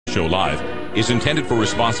Show Live is intended for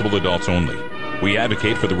responsible adults only. We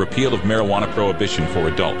advocate for the repeal of marijuana prohibition for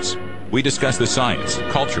adults. We discuss the science,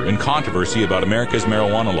 culture, and controversy about America's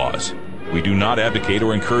marijuana laws. We do not advocate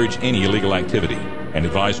or encourage any illegal activity and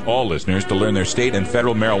advise all listeners to learn their state and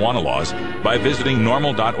federal marijuana laws by visiting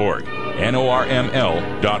NORML.org,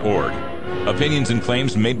 NORML.org. Opinions and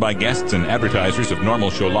claims made by guests and advertisers of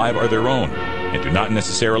NORML Show Live are their own and do not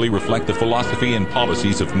necessarily reflect the philosophy and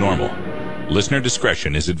policies of NORML. Listener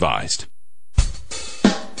discretion is advised.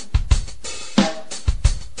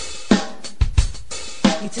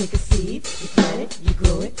 You take a seed, you plant it, you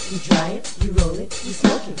grow it, you dry it, you roll it, you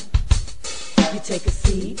smoke it. You take a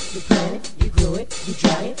seed, you plant it, you grow it, you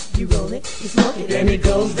dry it, you roll it, you smoke it, and it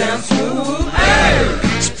goes down smooth. Hey!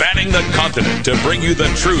 Spanning the continent to bring you the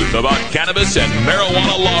truth about cannabis and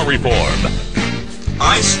marijuana law reform.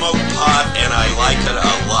 I smoke pot and I like it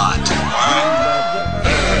a lot.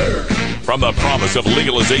 From the promise of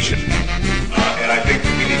legalization. And I think we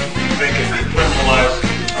need to think and decriminalize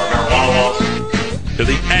our marijuana laws. To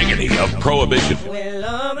the agony of prohibition.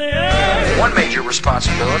 One major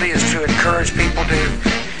responsibility is to encourage people to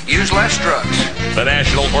use less drugs. The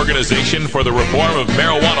National Organization for the Reform of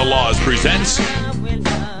Marijuana Laws presents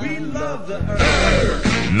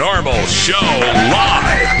NORML Show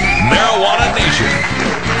Live, Marijuana Nation.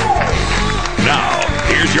 Now,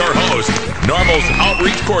 here's your host, NORML's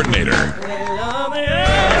Outreach Coordinator,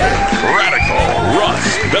 Radical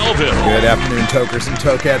Russ Belville. Good afternoon, tokers and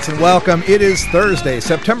tokettes, and welcome. It is Thursday,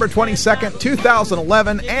 September 22nd,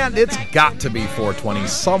 2011, and it's got to be 420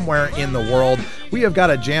 somewhere in the world. We have got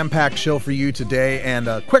a jam-packed show for you today, and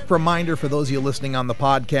a quick reminder for those of you listening on the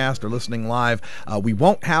podcast or listening live, we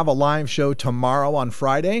won't have a live show tomorrow on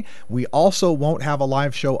Friday. We also won't have a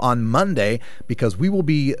live show on Monday because we will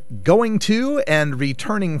be going to and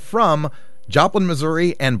returning from Joplin,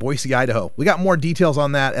 Missouri, and Boise, Idaho. We got more details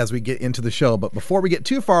on that as we get into the show, but before we get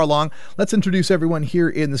too far along, let's introduce everyone here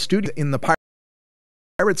in the studio. In the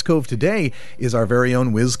Pirates Cove today is our very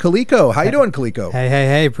own Wiz Calico. How you doing, Calico?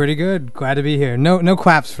 Hey, pretty good. Glad to be here. No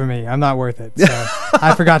claps for me. I'm not worth it. So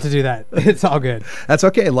I forgot to do that. It's all good. That's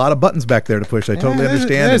okay. A lot of buttons back there to push. I totally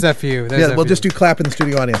understand. There's a few. We'll just do clap in the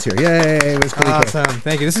studio audience here. Yay, Wiz Calico. Awesome.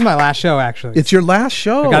 Thank you. This is my last show, actually. It's your last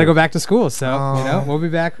show. I got to go back to school, so we'll be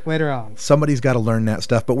back later on. Somebody's got to learn that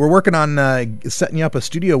stuff, but we're working on setting you up a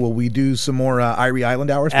studio. Will we do some more Irie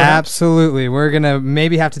Island hours, perhaps? Absolutely. We're going to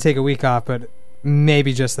maybe have to take a week off, but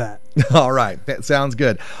maybe just that. All right. That sounds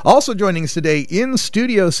good. Also joining us today in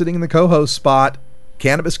studio, sitting in the co-host spot,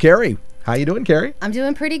 Cannabis Carrie. How you doing, Carrie? I'm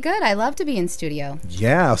doing pretty good. I love to be in studio.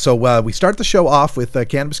 Yeah. So we start the show off with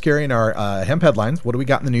Cannabis Carrie and our hemp headlines. What do we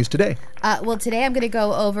got in the news today? Well, today I'm going to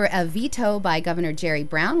go over a veto by Governor Jerry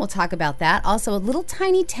Brown. We'll talk about that. Also, a little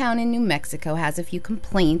tiny town in New Mexico has a few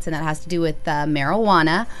complaints, and that has to do with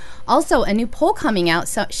marijuana. Also, a new poll coming out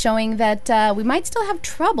showing that we might still have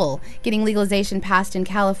trouble getting legalization passed in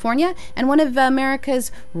California. And one of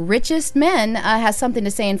America's richest men has something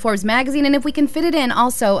to say in Forbes magazine. And if we can fit it in,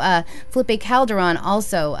 also Felipe Calderon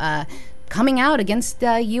also coming out against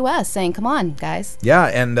the U.S., saying, come on, guys. Yeah,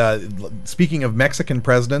 and speaking of Mexican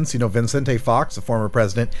presidents, Vicente Fox, the former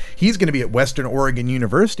president, he's going to be at Western Oregon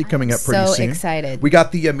University coming up pretty soon. So excited. We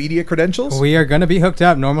got the media credentials. We are going to be hooked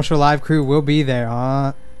up. NORML Show Live crew will be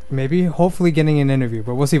there. Maybe, hopefully getting an interview,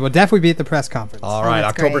 but we'll see. We'll definitely be at the press conference. All right,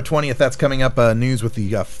 October 20th, that's coming up, news with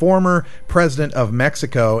the former president of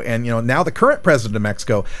Mexico and, now the current president of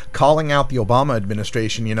Mexico calling out the Obama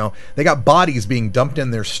administration. They got bodies being dumped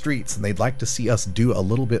in their streets, and they'd like to see us do a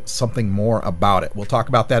little bit something more about it. We'll talk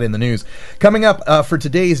about that in the news. Coming up for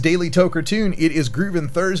today's Daily Toker Tune, it is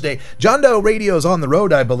Groovin' Thursday. John Doe Radio's on the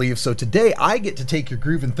road, I believe, so today I get to take your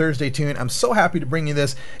Groovin' Thursday tune. I'm so happy to bring you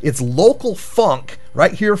this. It's local funk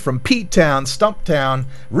right here from Pete Town, Stumptown,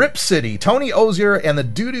 Rip City, Tony Ozier, and the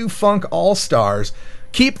Doo-Doo Funk All-Stars.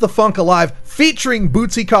 Keep the Funk Alive, featuring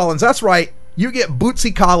Bootsy Collins. That's right, you get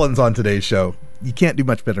Bootsy Collins on today's show. You can't do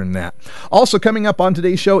much better than that. Also coming up on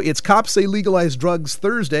today's show, it's Cops Say Legalize Drugs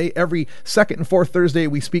Thursday. Every second and fourth Thursday,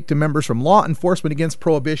 we speak to members from Law Enforcement Against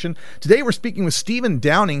Prohibition. Today, we're speaking with Stephen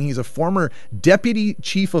Downing. He's a former Deputy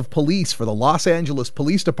Chief of Police for the Los Angeles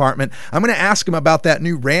Police Department. I'm going to ask him about that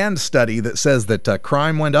new RAND study that says that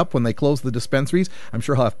crime went up when they closed the dispensaries. I'm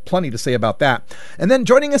sure he'll have plenty to say about that. And then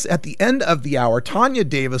joining us at the end of the hour, Tanya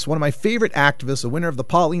Davis, one of my favorite activists, a winner of the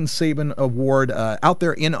Pauline Sabin Award out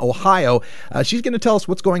there in Ohio. she's going to tell us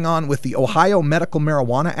what's going on with the Ohio Medical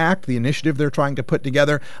Marijuana Act, the initiative they're trying to put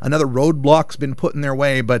together. Another roadblock's been put in their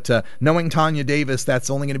way, but knowing Tanya Davis, that's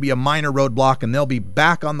only going to be a minor roadblock, and they'll be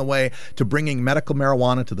back on the way to bringing medical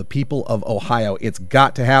marijuana to the people of Ohio. It's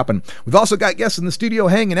got to happen. We've also got guests in the studio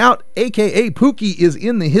hanging out. AKA Pookie is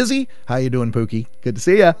in the hizzy. How you doing, Pookie? Good to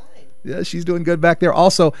see ya. Yeah, she's doing good back there.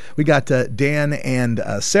 Also, we got Dan and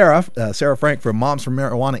Sarah Frank from Moms for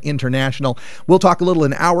Marijuana International. We'll talk a little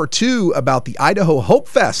in hour 2 about the Idaho Hope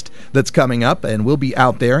Fest that's coming up, and we'll be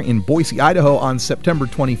out there in Boise, Idaho on September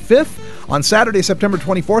 25th. On Saturday, September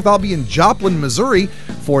 24th, I'll be in Joplin, Missouri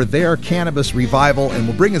for their cannabis revival, and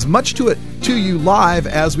we'll bring as much to you live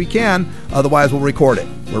as we can. Otherwise, we'll record it.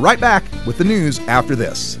 We're right back with the news after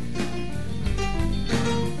this.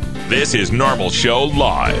 This is Normal Show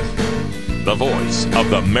Live, the voice of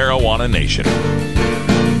the Marijuana Nation.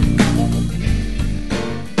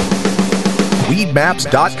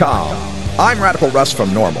 Weedmaps.com. I'm Radical Russ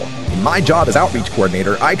from Normal. In my job as outreach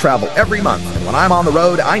coordinator, I travel every month, and when I'm on the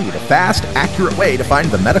road, I need a fast, accurate way to find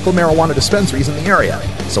the medical marijuana dispensaries in the area.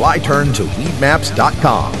 So I turn to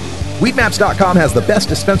Weedmaps.com. Weedmaps.com has the best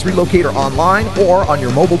dispensary locator online or on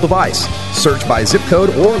your mobile device. Search by zip code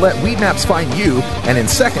or let Weedmaps find you, and in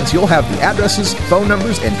seconds you'll have the addresses, phone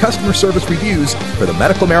numbers, and customer service reviews for the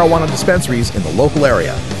medical marijuana dispensaries in the local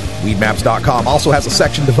area. Weedmaps.com also has a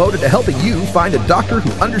section devoted to helping you find a doctor who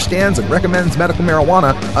understands and recommends medical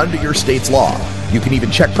marijuana under your state's law. You can even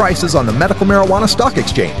check prices on the Medical Marijuana Stock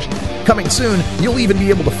Exchange. Coming soon, you'll even be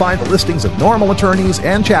able to find the listings of normal attorneys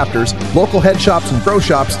and chapters, local head shops and grow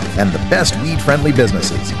shops, and the best weed-friendly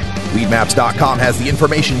businesses. Weedmaps.com has the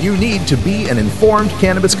information you need to be an informed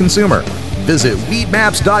cannabis consumer. Visit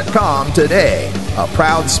Weedmaps.com today, a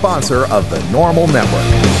proud sponsor of the Normal Network.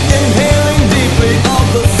 Inhaling deeply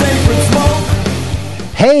of the sacred smoke.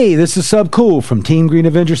 Hey, this is Sub Cool from Team Green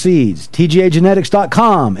Avenger Seeds,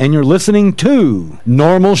 TGAgenetics.com, and you're listening to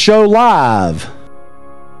Normal Show Live.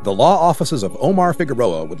 The law offices of Omar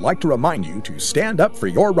Figueroa would like to remind you to stand up for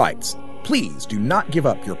your rights. Please do not give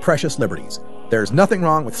up your precious liberties. There's nothing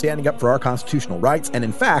wrong with standing up for our constitutional rights, and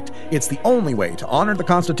in fact, it's the only way to honor the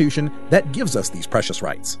Constitution that gives us these precious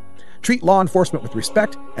rights. Treat law enforcement with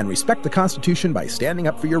respect and respect the Constitution by standing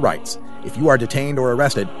up for your rights. If you are detained or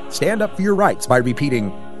arrested, stand up for your rights by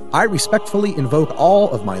repeating, I respectfully invoke all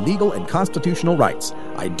of my legal and constitutional rights.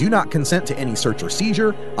 I do not consent to any search or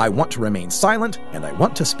seizure. I want to remain silent, and I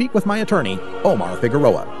want to speak with my attorney, Omar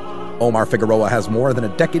Figueroa. Omar Figueroa has more than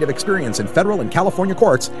a decade of experience in federal and California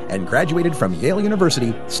courts and graduated from Yale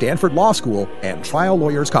University, Stanford Law School, and Trial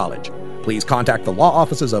Lawyers College. Please contact the law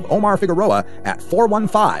offices of Omar Figueroa at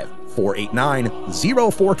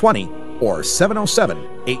 415-489-0420 or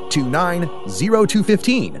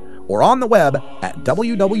 707-829-0215 or on the web at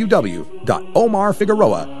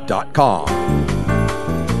www.omarfigueroa.com.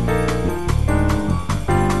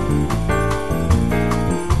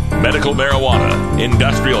 Medical marijuana,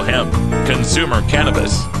 industrial hemp, consumer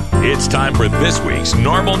cannabis. It's time for this week's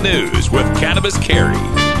Normal News with Cannabis Carrie.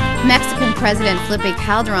 Mexican President Felipe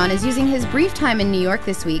Calderon is using his brief time in New York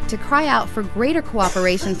this week to cry out for greater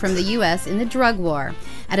cooperation from the U.S. in the drug war,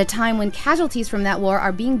 at a time when casualties from that war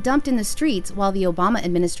are being dumped in the streets while the Obama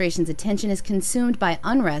administration's attention is consumed by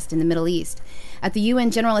unrest in the Middle East. At the UN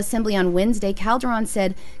General Assembly on Wednesday, Calderon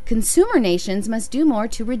said consumer nations must do more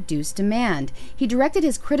to reduce demand. He directed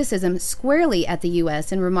his criticism squarely at the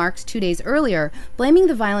U.S. in remarks 2 days earlier, blaming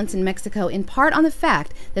the violence in Mexico in part on the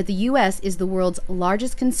fact that the U.S. is the world's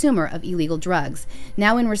largest consumer of illegal drugs.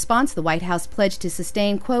 Now in response, the White House pledged to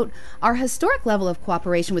sustain, quote, our historic level of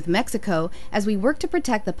cooperation with Mexico as we work to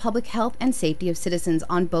protect the public health and safety of citizens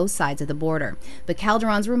on both sides of the border. But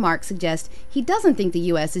Calderon's remarks suggest he doesn't think the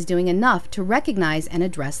U.S. is doing enough to recognize and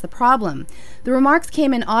address the problem. The remarks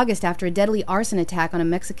came in August after a deadly arson attack on a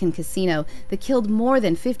Mexican casino that killed more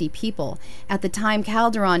than 50 people. At the time,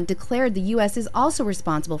 Calderon declared the U.S. is also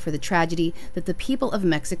responsible for the tragedy that the people of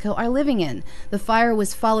Mexico are living in. The fire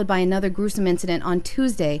was followed by another gruesome incident on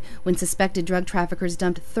Tuesday when suspected drug traffickers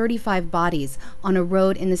dumped 35 bodies on a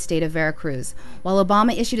road in the state of Veracruz. While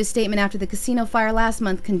Obama issued a statement after the casino fire last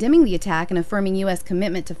month condemning the attack and affirming U.S.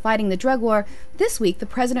 commitment to fighting the drug war, this week the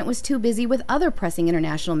president was too busy with other pressing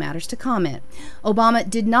international matters to comment. Obama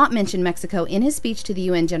did not mention Mexico in his speech to the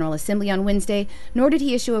UN General Assembly on Wednesday, nor did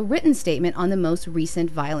he issue a written statement on the most recent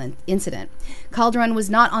violent incident. Calderon was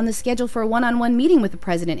not on the schedule for a one-on-one meeting with the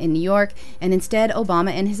president in New York, and instead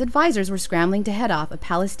Obama and his advisors were scrambling to head off a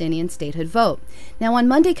Palestinian statehood vote. Now on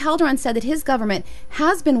Monday, Calderon said that his government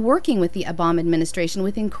has been working with the Obama administration administration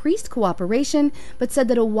with increased cooperation, but said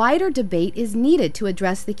that a wider debate is needed to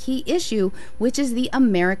address the key issue, which is the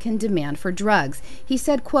American demand for drugs. He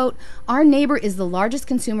said, quote, "Our neighbor is the largest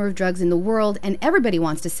consumer of drugs in the world, and everybody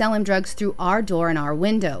wants to sell him drugs through our door and our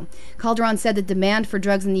window." Calderon said the demand for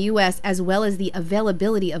drugs in the U.S., as well as the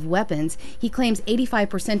availability of weapons. He claims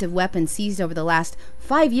 85% of weapons seized over the last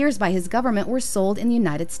 5 years by his government were sold in the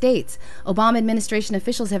United States. Obama administration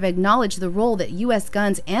officials have acknowledged the role that U.S.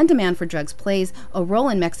 guns and demand for drugs plays a role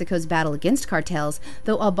in Mexico's battle against cartels,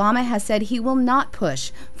 though Obama has said he will not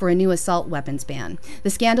push for a new assault weapons ban. The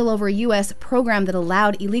scandal over a U.S. program that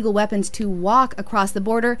allowed illegal weapons to walk across the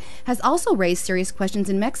border has also raised serious questions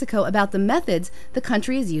in Mexico about the methods the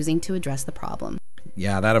country is using to address the problem.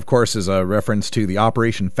 Yeah, that, of course, is a reference to the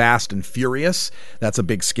Operation Fast and Furious. That's a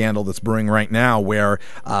big scandal that's brewing right now, where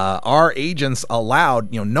our agents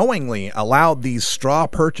knowingly allowed these straw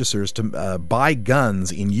purchasers to buy guns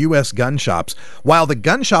in U.S. gun shops, while the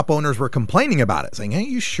gun shop owners were complaining about it, saying, "Hey,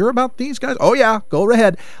 you sure about these guys? Oh, yeah, go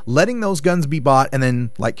ahead." Letting those guns be bought, and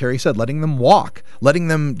then, like Carrie said, letting them walk, letting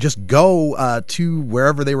them just go to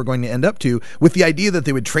wherever they were going to end up to, with the idea that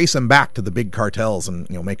they would trace them back to the big cartels and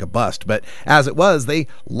make a bust. But as it was, they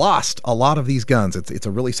lost a lot of these guns. It's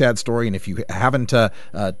a really sad story, and if you haven't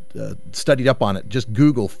studied up on it, just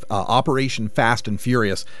Google Operation Fast and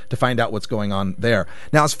Furious to find out what's going on there.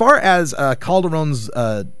 Now, as far as Calderon's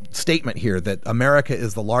statement here that America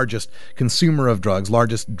is the largest consumer of drugs,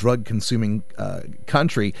 largest drug-consuming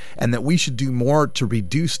country, and that we should do more to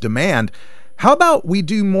reduce demand, how about we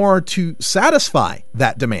do more to satisfy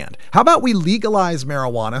that demand? How about we legalize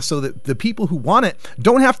marijuana so that the people who want it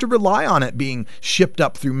don't have to rely on it being shipped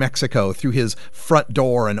up through Mexico, through his front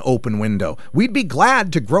door and open window? We'd be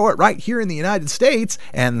glad to grow it right here in the United States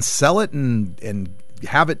and sell it and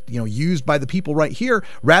have it used by the people right here,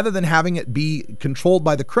 rather than having it be controlled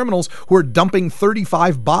by the criminals who are dumping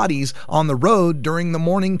 35 bodies on the road during the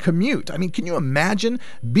morning commute. I mean, can you imagine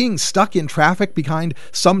being stuck in traffic behind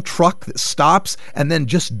some truck that stops and then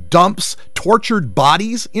just dumps tortured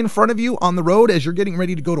bodies in front of you on the road as you're getting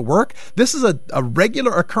ready to go to work? This is a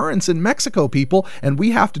regular occurrence in Mexico, people, and we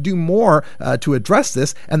have to do more to address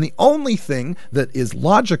this. And the only thing that is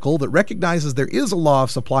logical, that recognizes there is a law of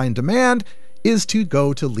supply and demand, is to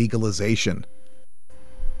go to legalization.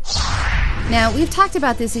 Now, we've talked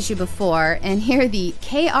about this issue before, and here the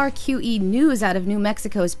KRQE News out of New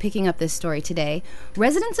Mexico is picking up this story today.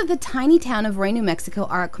 Residents of the tiny town of Roy, New Mexico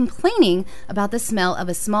are complaining about the smell of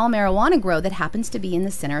a small marijuana grow that happens to be in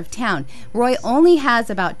the center of town. Roy only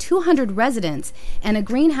has about 200 residents, and a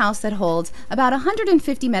greenhouse that holds about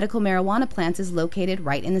 150 medical marijuana plants is located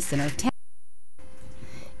right in the center of town.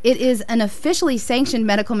 It is an officially sanctioned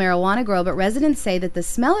medical marijuana grow, but residents say that the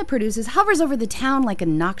smell it produces hovers over the town like a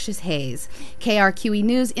noxious haze. KRQE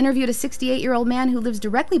News interviewed a 68-year-old man who lives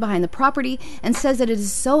directly behind the property and says that it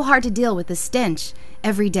is so hard to deal with the stench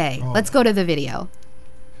every day. Let's go to the video.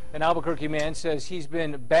 An Albuquerque man says he's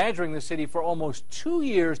been badgering the city for almost 2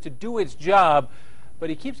 years to do its job, but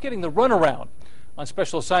he keeps getting the runaround. On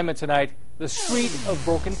special assignment tonight, the Street of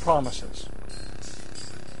Broken Promises.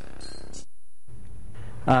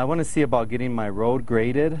 I want to see about getting my road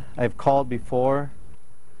graded. I've called before,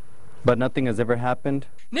 but nothing has ever happened.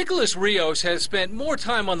 Nicholas Rios has spent more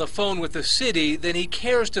time on the phone with the city than he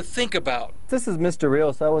cares to think about. This is Mr.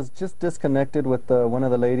 Rios. I was just disconnected with one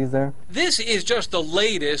of the ladies there. This is just the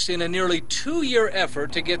latest in a nearly 2-year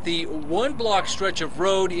effort to get the 1-block stretch of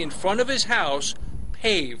road in front of his house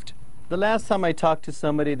paved. The last time I talked to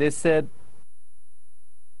somebody, they said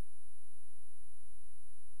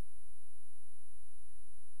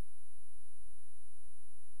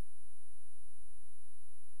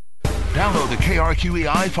Download the KRQE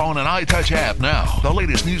iPhone and iTouch app now. The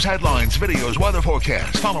latest news headlines, videos, weather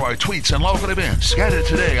forecasts. Follow our tweets and local events. Get it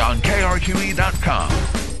today on KRQE.com.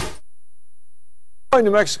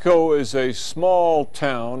 New Mexico is a small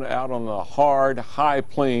town out on the hard, high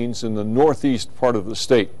plains in the northeast part of the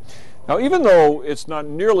state. Now, even though it's not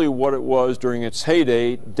nearly what it was during its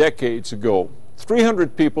heyday decades ago,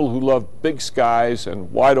 300 people who love big skies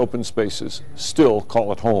and wide open spaces still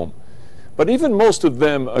call it home. But even most of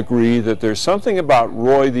them agree that there's something about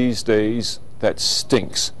Roy these days that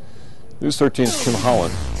stinks. News 13's Kim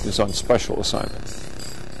Holland is on special assignment.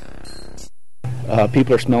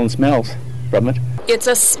 People are smelling smells from it. It's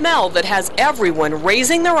a smell that has everyone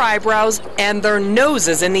raising their eyebrows and their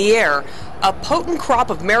noses in the air. A potent crop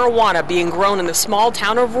of marijuana being grown in the small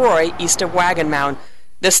town of Roy, east of Wagon Mound.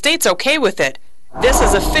 The state's okay with it. This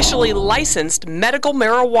is officially licensed medical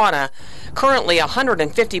marijuana. Currently,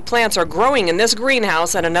 150 plants are growing in this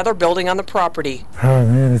greenhouse and another building on the property. Oh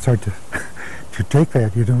man, it's hard to should take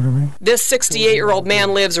that, you know what I mean? This 68-year-old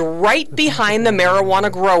man lives right behind the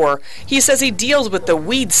marijuana grower. He says he deals with the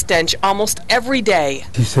weed stench almost every day.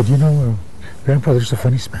 He said, Grandpa, there's a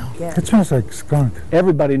funny smell. Yeah. It smells like skunk.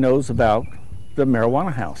 Everybody knows about the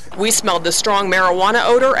marijuana house. We smelled the strong marijuana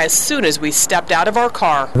odor as soon as we stepped out of our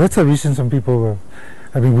car. That's the reason some people,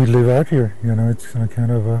 we live out here, it's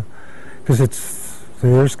kind of, because the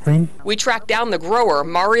air's clean. We tracked down the grower,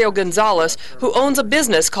 Mario Gonzalez, who owns a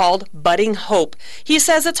business called Budding Hope. He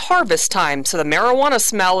says it's harvest time, so the marijuana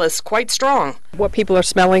smell is quite strong. What people are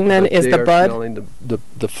smelling then is the bud? Smelling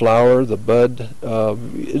the flower, the bud.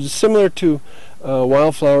 It's similar to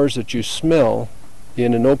wildflowers that you smell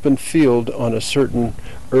in an open field on a certain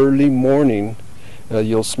early morning.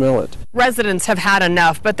 You'll smell it. Residents have had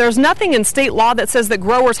enough, but there's nothing in state law that says that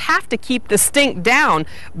growers have to keep the stink down,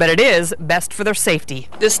 but it is best for their safety.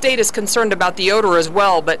 The state is concerned about the odor as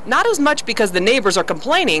well, but not as much because the neighbors are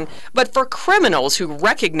complaining, but for criminals who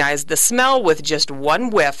recognize the smell with just one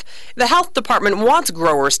whiff. The health department wants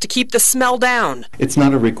growers to keep the smell down. It's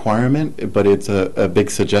not a requirement, but it's a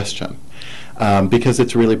big suggestion. Because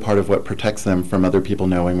it's really part of what protects them from other people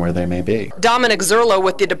knowing where they may be. Dominic Zerlo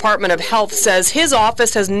with the Department of Health says his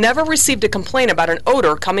office has never received a complaint about an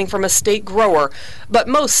odor coming from a state grower. But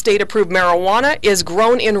most state-approved marijuana is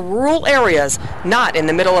grown in rural areas, not in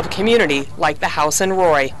the middle of a community like the house in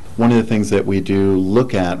Roy. One of the things that we do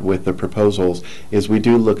look at with the proposals is we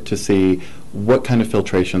do look to see what kind of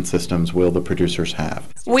filtration systems will the producers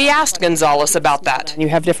have. We asked Gonzalez about that. You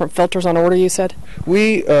have different filters on order, you said?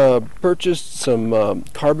 We purchased some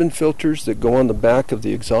carbon filters that go on the back of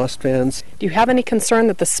the exhaust fans. Do you have any concern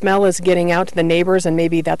that the smell is getting out to the neighbors and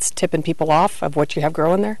maybe that's tipping people off of what you have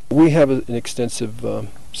growing there? We have an extensive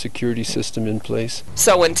security system in place.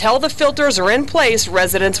 So until the filters are in place,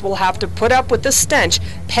 residents will have to put up with the stench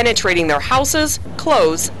penetrating their houses,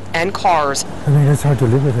 clothes, and cars. It's hard to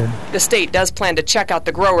live with it. The state does plan to check out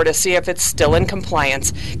the grower to see if it's still in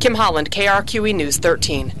compliance. Kim Holland, KRQE News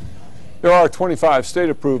 13. There are 25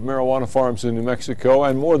 state-approved marijuana farms in New Mexico,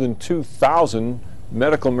 and more than 2,000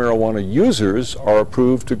 medical marijuana users are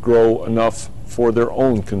approved to grow enough for their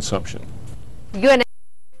own consumption.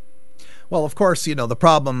 Well, of course, the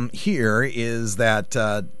problem here is that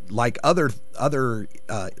like other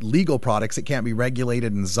legal products, it can't be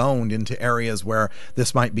regulated and zoned into areas where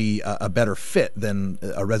this might be a better fit than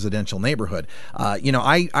a residential neighborhood.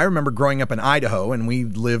 I remember growing up in Idaho, and we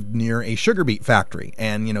lived near a sugar beet factory.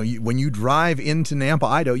 And, when you drive into Nampa,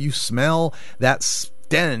 Idaho, you smell that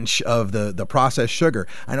stench of the processed sugar.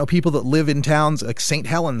 I know people that live in towns like St.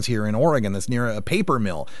 Helens here in Oregon that's near a paper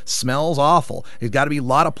mill. Smells awful. There's got to be a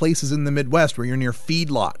lot of places in the Midwest where you're near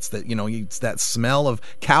feedlots that, it's that smell of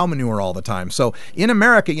cow manure all the time. So in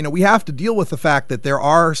America, we have to deal with the fact that there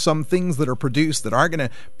are some things that are produced that are going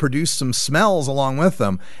to produce some smells along with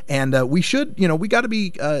them. And we should, we got to be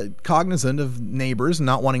cognizant of neighbors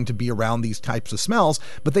not wanting to be around these types of smells,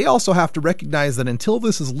 but they also have to recognize that until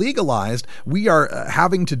this is legalized, we are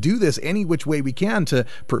having to do this any which way we can to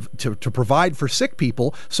provide for sick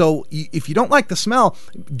people. So if you don't like the smell,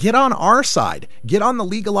 get on our side, get on the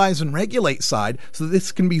legalize and regulate side, so that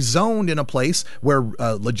this can be zoned in a place where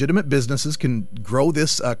legitimate businesses can grow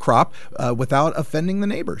this crop without offending the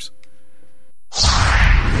neighbors.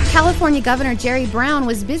 California Governor Jerry Brown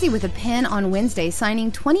was busy with a pen on Wednesday,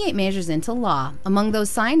 signing 28 measures into law. Among those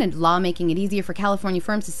signed, a law making it easier for California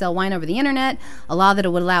firms to sell wine over the internet, a law that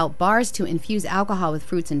would allow bars to infuse alcohol with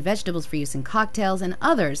fruits and vegetables for use in cocktails, and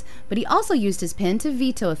others. But he also used his pen to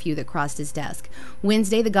veto a few that crossed his desk.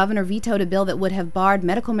 Wednesday, the governor vetoed a bill that would have barred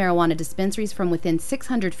medical marijuana dispensaries from within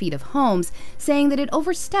 600 feet of homes, saying that it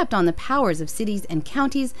overstepped on the powers of cities and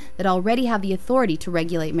counties that already have the authority to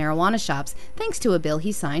regulate marijuana shops, thanks to a bill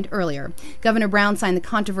he signed earlier. Governor Brown signed the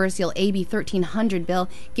controversial AB 1300 bill,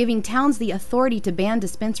 giving towns the authority to ban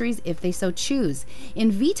dispensaries if they so choose.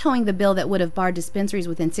 In vetoing the bill that would have barred dispensaries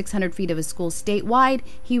within 600 feet of a school statewide,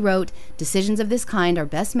 he wrote, "Decisions of this kind are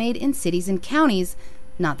best made in cities and counties,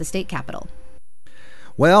 not the state capitol."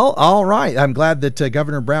 Well, all right. I'm glad that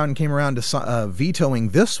Governor Brown came around to vetoing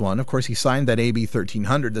this one. Of course, he signed that AB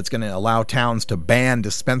 1300 that's going to allow towns to ban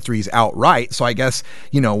dispensaries outright. So I guess,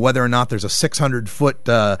 whether or not there's a 600-foot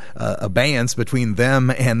abeyance between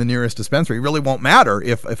them and the nearest dispensary really won't matter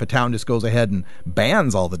if a town just goes ahead and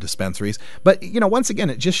bans all the dispensaries. But, once again,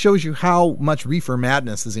 it just shows you how much reefer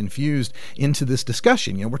madness is infused into this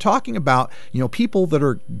discussion. We're talking about, people that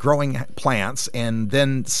are growing plants and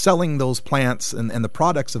then selling those plants and the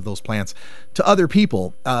products of those plants to other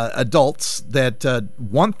people, adults that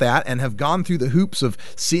want that and have gone through the hoops of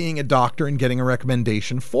seeing a doctor and getting a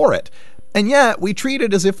recommendation for it. And yet we treat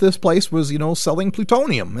it as if this place was, selling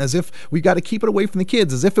plutonium, as if we've got to keep it away from the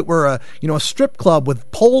kids, as if it were a strip club with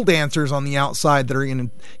pole dancers on the outside that are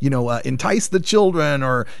going to, entice the children,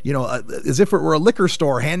 or, as if it were a liquor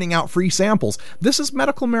store handing out free samples. This is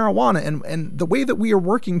medical marijuana, and the way that we are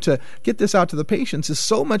working to get this out to the patients is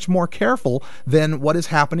so much more careful than what is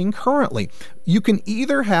happening currently. You can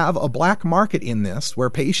either have a black market in this, where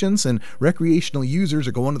patients and recreational users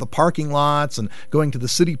are going to the parking lots and going to the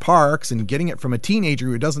city parks and getting it from a teenager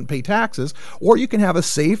who doesn't pay taxes, or you can have a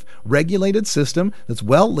safe, regulated system that's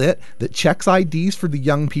well lit, that checks IDs for the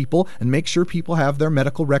young people and makes sure people have their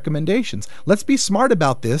medical recommendations. Let's be smart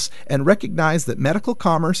about this and recognize that medical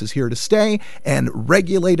commerce is here to stay, and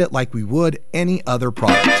regulate it like we would any other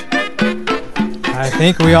product. I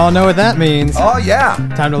think we all know what that means. Oh, yeah.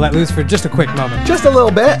 Time to let loose for just a quick moment. Just a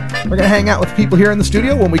little bit. We're going to hang out with people here in the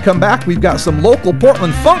studio. When we come back, we've got some local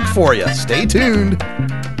Portland funk for you. Stay tuned.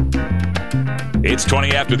 It's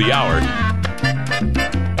 20 after the hour,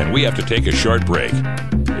 and we have to take a short break,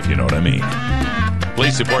 if you know what I mean.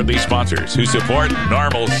 Please support these sponsors who support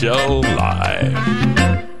Normal Show Live.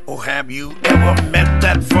 Oh, have you ever met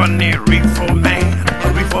that funny reefer man?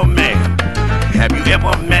 A reefer man. Have you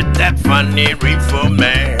ever met that funny reefer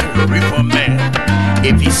man? A reefer man.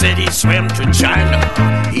 If he said he swam to China,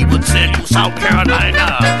 he would sell you South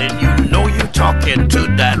Carolina. Then you know you're talking to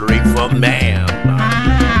that reefer man.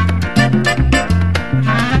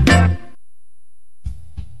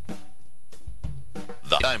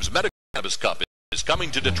 The Times Medical Cannabis Cup is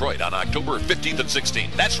coming to Detroit on October 15th and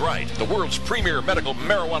 16th. That's right. The world's premier medical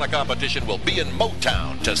marijuana competition will be in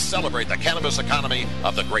Motown to celebrate the cannabis economy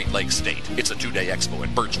of the Great Lakes State. It's a two-day expo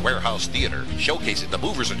at Burt's Warehouse Theater, showcasing the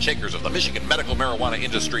movers and shakers of the Michigan medical marijuana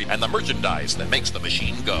industry and the merchandise that makes the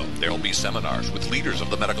machine go. There will be seminars with leaders of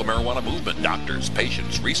the medical marijuana movement, doctors,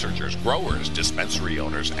 patients, researchers, growers, dispensary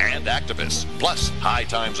owners, and activists. Plus, High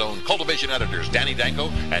Times own cultivation editors Danny Danko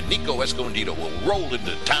and Nico Escondido will roll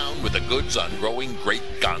into town with the goods on growing great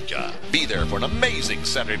ganja. Be there for an amazing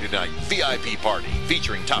Saturday night VIP party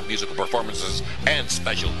featuring top musical performances and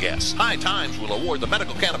special guests. High Times will award the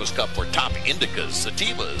Medical Cannabis Cup for top indicas,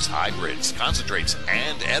 sativas, hybrids, concentrates,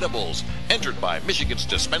 and edibles, entered by Michigan's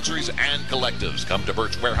dispensaries and collectives. Come to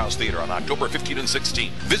Burt's Warehouse Theater on October 15 and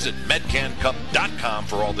 16. Visit medcancup.com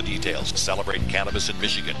for all the details. Celebrate cannabis in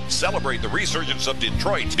Michigan. Celebrate the resurgence of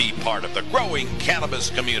Detroit. Be part of the growing cannabis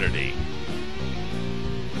community.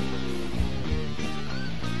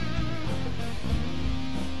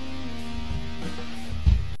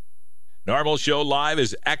 Normal Show Live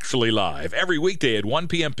is actually live every weekday at 1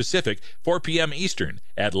 p.m. Pacific, 4 p.m. Eastern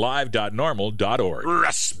at live.normal.org.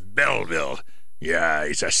 Russ Belville. Yeah,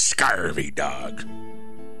 he's a scarvy dog.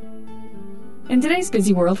 In today's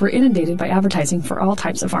busy world, we're inundated by advertising for all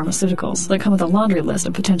types of pharmaceuticals that come with a laundry list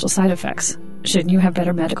of potential side effects. Shouldn't you have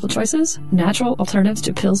better medical choices? Natural alternatives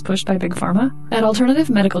to pills pushed by Big Pharma? At Alternative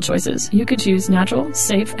Medical Choices, you could choose natural,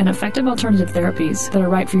 safe, and effective alternative therapies that are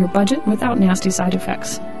right for your budget without nasty side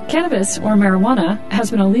effects. Cannabis, or marijuana,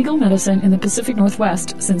 has been a legal medicine in the Pacific Northwest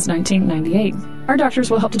since 1998. Our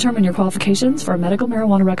doctors will help determine your qualifications for a medical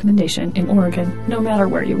marijuana recommendation in Oregon, no matter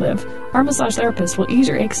where you live. Our massage therapists will ease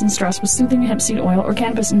your aches and stress with soothing hemp seed oil or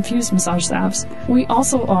cannabis-infused massage salves. We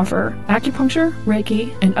also offer acupuncture,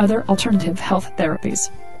 Reiki, and other alternative health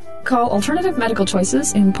therapies. Call Alternative Medical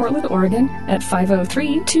Choices in Portland, Oregon at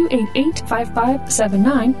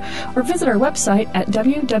 503-288-5579 or visit our website at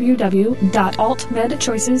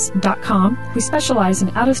www.altmedchoices.com. We specialize in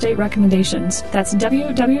out-of-state recommendations. That's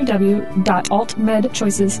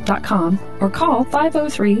www.altmedchoices.com or call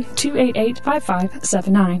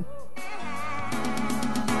 503-288-5579.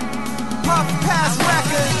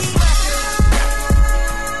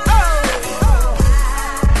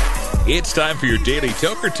 It's time for your daily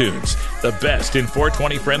Toker Tunes, the best in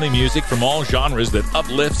 420 friendly music from all genres that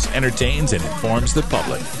uplifts, entertains, and informs the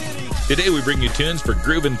public. Today we bring you tunes for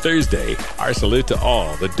Groovin' Thursday. Our salute to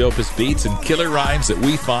all the dopest beats and killer rhymes that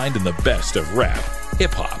we find in the best of rap,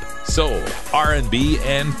 hip-hop, soul, R&B,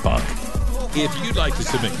 and funk. If you'd like to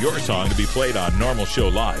submit your song to be played on Normal Show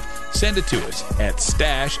Live, send it to us at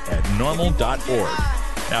stash@normal.org.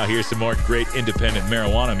 Now here's some more great independent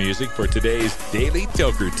marijuana music for today's Daily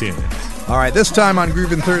Toker Tunes. All right, this time on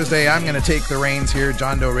Groovin' Thursday, I'm going to take the reins here.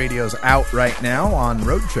 John Doe Radio's out right now on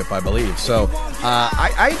road trip, I believe. So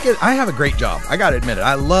I have a great job. I got to admit it.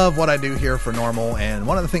 I love what I do here for Normal, and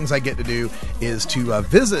one of the things I get to do is to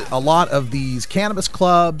visit a lot of these cannabis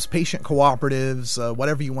clubs, patient cooperatives,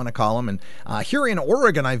 whatever you want to call them. And here in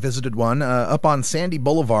Oregon, I visited one up on Sandy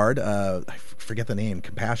Boulevard. I forget the name,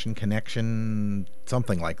 Compassion Connection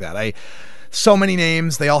something like that. So many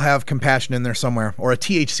names, they all have compassion in there somewhere, or a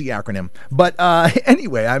THC acronym. But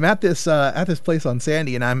anyway, I'm at this place on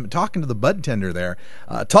Sandy, and I'm talking to the bud tender there,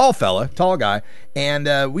 tall guy,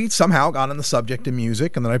 and we somehow got on the subject of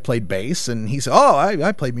music, and then I played bass, and he said, "Oh,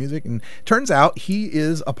 I play music," and turns out he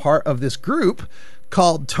is a part of this group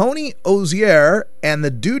called Tony Ozier and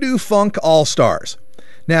the Doo-Doo Funk All-Stars.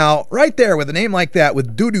 Now, right there with a name like that,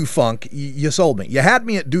 with Doo-Doo Funk, you sold me. You had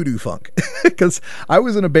me at Doo-Doo Funk, because I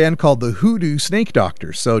was in a band called the Hoodoo Snake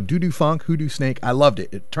Doctors. So Doo-Doo Funk, Hoodoo Snake, I loved it.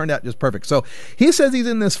 It turned out just perfect. So he says he's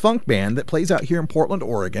in this funk band that plays out here in Portland,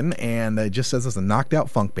 Oregon, and just says it's a knocked out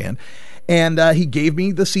funk band. And he gave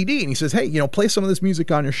me the CD, and he says, "Hey, play some of this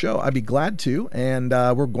music on your show. I'd be glad to." And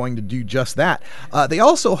we're going to do just that. They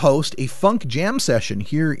also host a funk jam session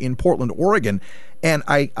here in Portland, Oregon. And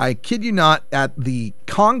I kid you not, at the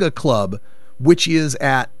Conga Club, which is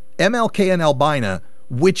at MLK and Albina,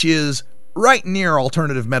 which is right near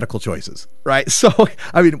Alternative Medical Choices, right? So,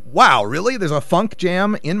 I mean, wow, really? There's a funk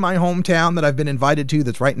jam in my hometown that I've been invited to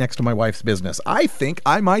that's right next to my wife's business. I think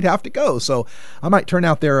I might have to go, so I might turn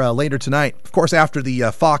out there later tonight. Of course, after the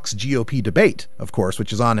Fox GOP debate, of course,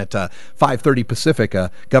 which is on at 5:30 Pacific,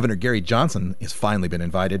 Governor Gary Johnson has finally been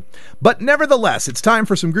invited. But nevertheless, it's time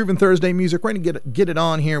for some Groovin' Thursday music. We're going to get it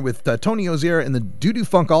on here with Tony Ozier and the Doo-Doo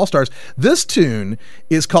Funk All-Stars. This tune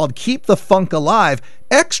is called Keep the Funk Alive.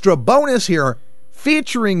 Extra bonus here,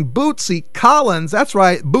 featuring Bootsy Collins. That's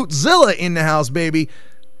right, Bootzilla in the house, baby.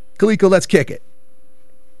 Kaliko, let's kick it.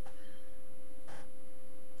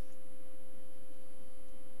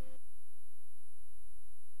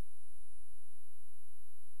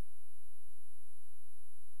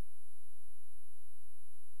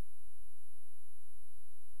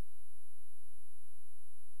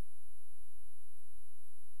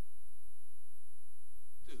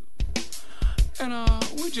 And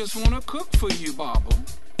we just want to cook for you, Bobble.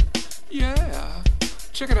 Yeah,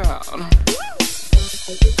 check it out.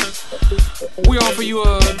 We offer you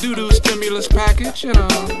a doo-doo stimulus package, and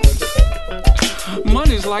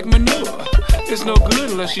money's like manure. It's no good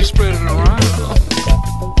unless you spread it around.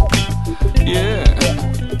 Yeah,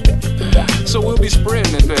 so we'll be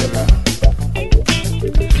spreading it, baby.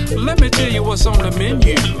 Let me tell you what's on the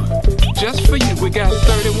menu. Just for you, we got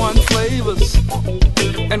 31 flavors,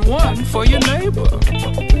 and one for your neighbor.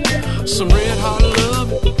 Some red hot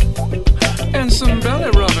love, and some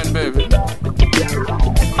belly rubbing, baby.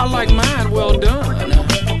 I like mine well done.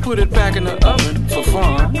 Put it back in the oven for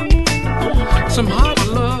fun. Some hot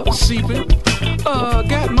love seeping.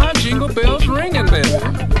 Got my jingle bells ringing, baby.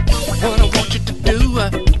 What I want you to do,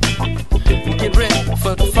 get ready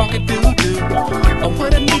for the funky doo-doo.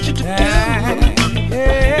 What I need you to do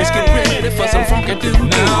is get ready for some funky doo-doo.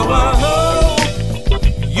 Now I know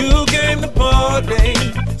you came to party,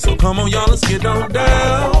 so come on y'all, let's get on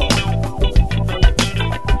down.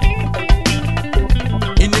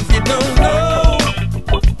 And if you don't know,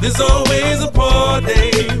 there's always a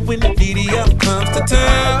party when the DDF comes to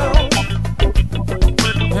town.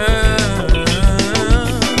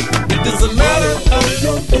 It doesn't matter how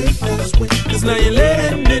your day is, cause now you're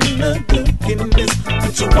letting in the gookiness.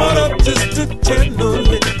 Put your one up just to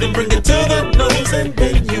channel it, then bring it to the nose and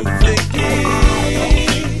then you flick it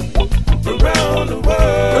around the world.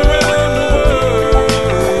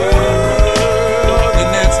 And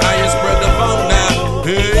that's how you spread the phone now.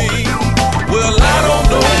 Hey, well I don't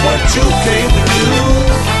know what you came to do,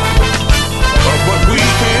 but what we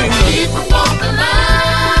came to keep the funk alive.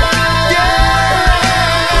 Yeah,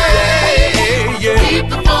 yeah. Keep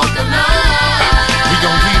the funk alive. We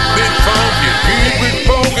gon' keep it funky, keep it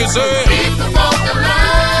funky, say. Keep the funk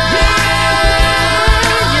alive. Yeah.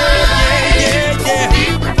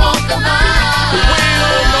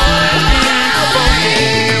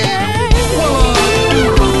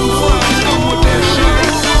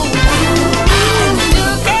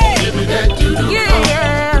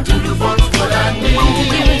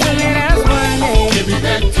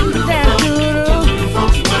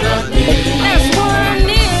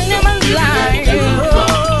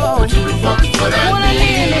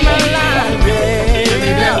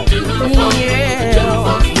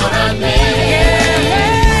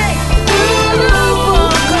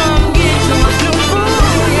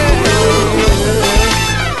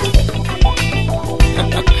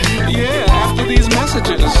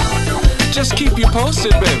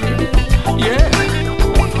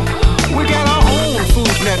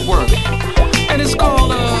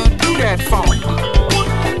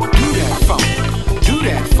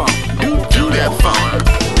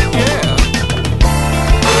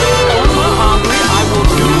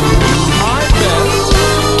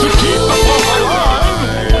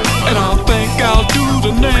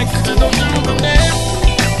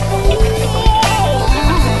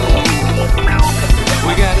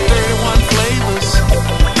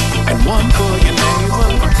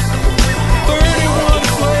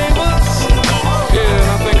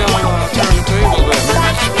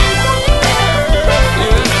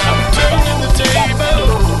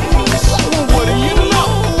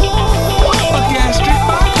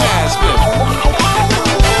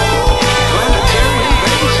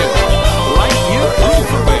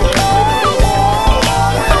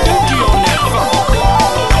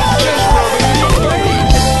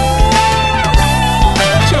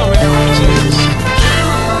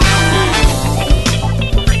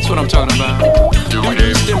 talking about?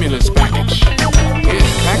 The stimulus package. Yeah,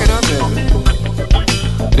 pack it up, baby.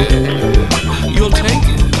 Yeah, you'll take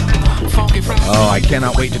it. Funky Friday. Oh, I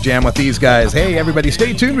cannot wait to jam with these guys. Hey, everybody,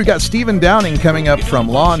 stay tuned. We got Stephen Downing coming up from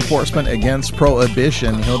Law Enforcement Against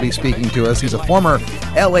Prohibition. He'll be speaking to us. He's a former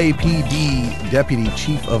LAPD Deputy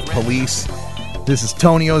Chief of Police. This is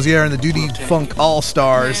Tony Ozier and the Duty Funk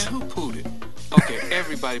All-Stars. Man, who pooed it? Okay,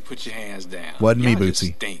 everybody put your hands down. Wasn't me, Y'all just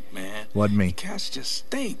Bootsy. stink, man. Wasn't me. Cats just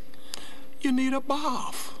stink. You need a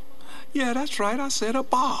bath. Yeah, that's right, I said a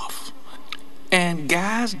bath. And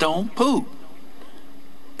guys don't poop.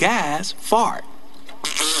 Guys fart.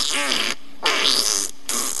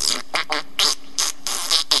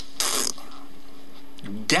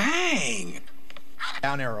 Dang.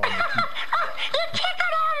 Down arrow.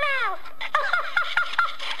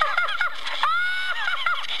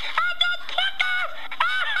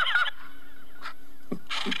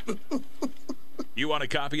 You want a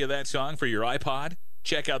copy of that song for your iPod?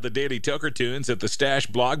 Check out the Daily Toker Tunes at the Stash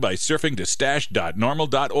blog by surfing to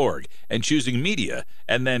stash.normal.org and choosing Media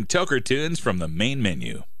and then Toker Tunes from the main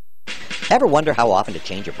menu. Ever wonder how often to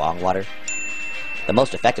change your bong water? The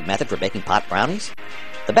most effective method for baking pot brownies?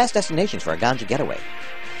 The best destinations for a ganja getaway?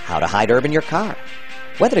 How to hide herb in your car?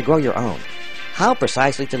 Whether to grow your own? How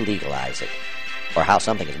precisely to legalize it? Or how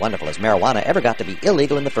something as wonderful as marijuana ever got to be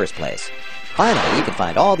illegal in the first place? Finally, you can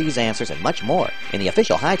find all these answers and much more in the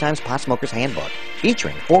official High Times Pot Smoker's Handbook,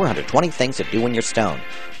 featuring 420 things to do when you're stoned.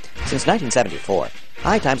 Since 1974,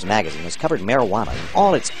 High Times magazine has covered marijuana in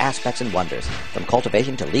all its aspects and wonders, from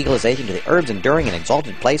cultivation to legalization to the herb's enduring and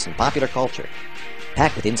exalted place in popular culture.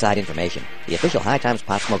 Packed with inside information, the official High Times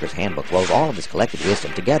Pot Smoker's Handbook rolls all of this collected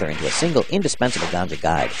wisdom together into a single indispensable ganja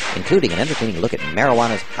guide, including an entertaining look at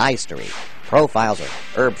marijuana's history, profiles of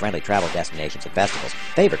herb-friendly travel destinations and festivals,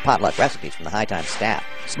 favorite potluck recipes from the High Times staff,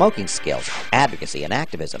 smoking skills, advocacy and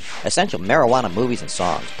activism, essential marijuana movies and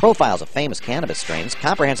songs, profiles of famous cannabis strains,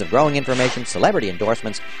 comprehensive growing information, celebrity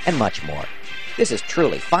endorsements, and much more. This is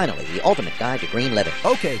truly, finally, the ultimate guide to green living.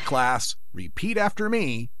 Okay, class, repeat after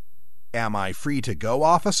me. Am I free to go,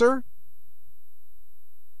 officer?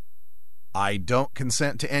 I don't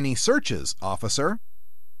consent to any searches, officer.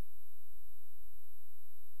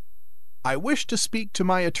 I wish to speak to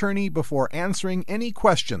my attorney before answering any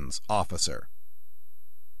questions, officer.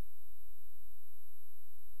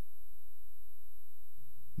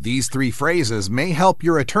 These 3 phrases may help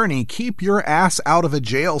your attorney keep your ass out of a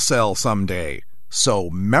jail cell someday,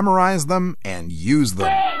 so memorize them and use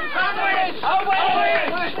them.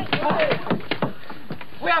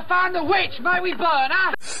 We have found the witch, may we burn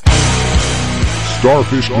her?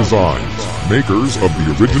 Starfish Designs, makers of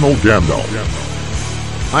the original Gandalf.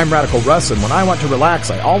 I'm Radical Russ, and when I want to relax,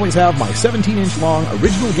 I always have my 17-inch long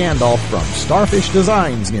original Gandalf from Starfish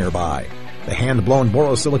Designs nearby. The hand-blown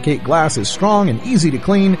borosilicate glass is strong and easy to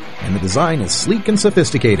clean, and the design is sleek and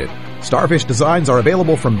sophisticated. Starfish Designs are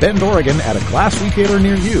available from Bend, Oregon at a glass retailer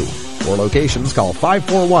near you. For locations, call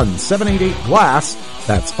 541-788-GLASS.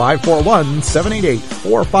 That's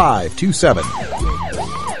 541-788-4527.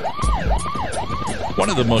 One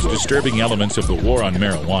of the most disturbing elements of the war on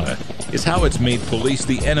marijuana is how it's made police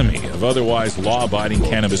the enemy of otherwise law-abiding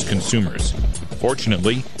cannabis consumers.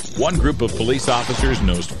 Fortunately, one group of police officers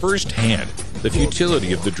knows firsthand the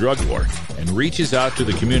futility of the drug war and reaches out to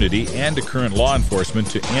the community and to current law enforcement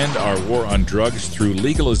to end our war on drugs through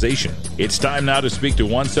legalization. It's time now to speak to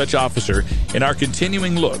one such officer in our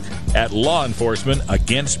continuing look at law enforcement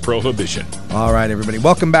against prohibition. All right, everybody.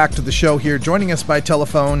 Welcome back to the show here. Joining us by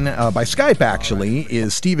telephone, by Skype actually,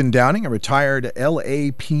 is Stephen Downing, a retired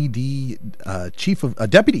LAPD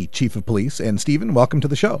Deputy Chief of Police. And Stephen, welcome to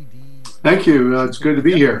the show. Thank you. It's good to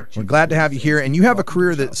be here. We're glad to have you here. And you have a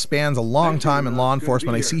career that spans a long time in law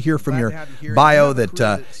enforcement. I see here from your bio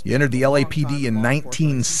that you entered the LAPD in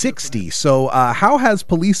 1960. So how has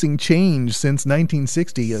policing changed since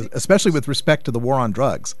 1960, especially with respect to the war on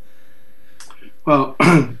drugs? Well,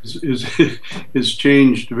 it's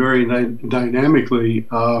changed very dynamically.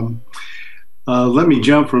 Let me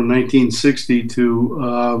jump from 1960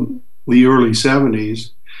 to the early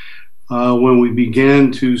 70s. When we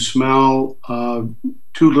began to smell 2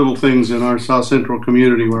 little things in our South Central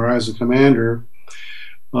community where I was a commander,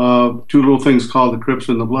 2 little things called the Crips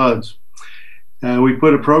and the Bloods. And we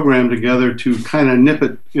put a program together to kind of nip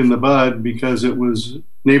it in the bud because it was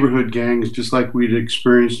neighborhood gangs just like we'd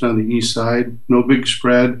experienced on the east side. No big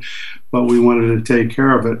spread, but we wanted to take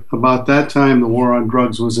care of it. About that time, the war on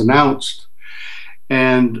drugs was announced,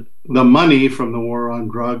 and the money from the war on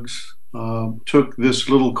drugs took this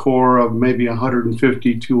little core of maybe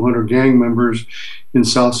 150, 200 gang members in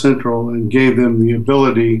South Central and gave them the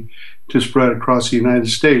ability to spread across the United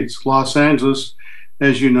States. Los Angeles,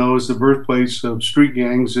 as you know, is the birthplace of street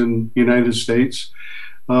gangs in the United States.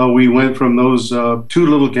 We went from those two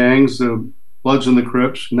little gangs, the Bloods and the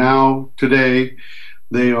Crips. Now, today,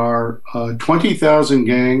 they are 20,000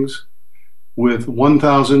 gangs with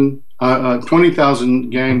 20,000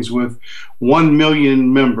 gangs with 1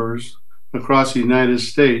 million members across the United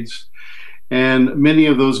States. And many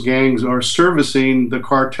of those gangs are servicing the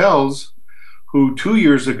cartels who 2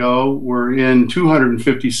 years ago were in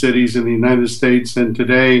 250 cities in the United States, and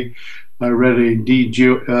today I read a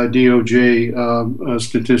DOJ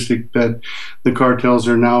statistic that the cartels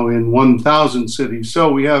are now in 1,000 cities.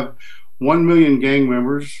 So we have 1 million gang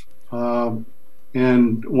members and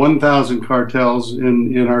 1,000 cartels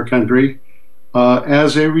in our country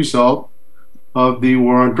as a result of the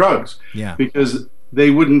war on drugs. Yeah. Because they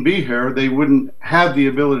wouldn't be here, they wouldn't have the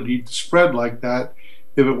ability to spread like that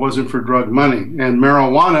if it wasn't for drug money. And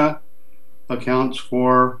marijuana accounts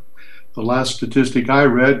for, the last statistic I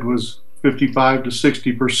read was 55 to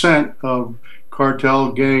 60% of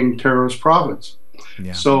cartel gang terrorist profits.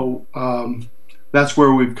 Yeah. So that's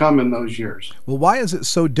where we've come in those years. Well, why is it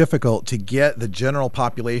so difficult to get the general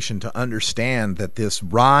population to understand that this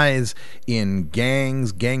rise in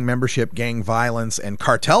gangs, gang membership, gang violence, and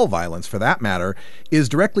cartel violence, for that matter, is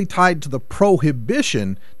directly tied to the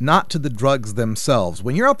prohibition, not to the drugs themselves?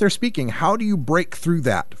 When you're out there speaking, how do you break through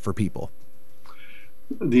that for people?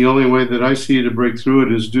 The only way that I see to break through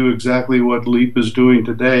it is do exactly what LEAP is doing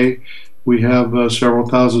today. We have several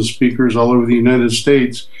thousand speakers all over the United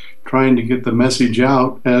States trying to get the message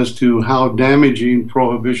out as to how damaging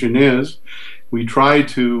prohibition is. We try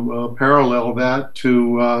to parallel that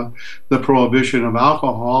to the prohibition of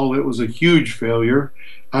alcohol. It was a huge failure.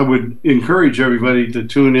 I would encourage everybody to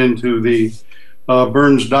tune into the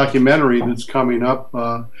Burns documentary that's coming up,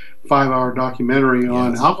 5-hour documentary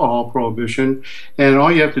on alcohol prohibition. And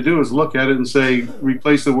all you have to do is look at it and say,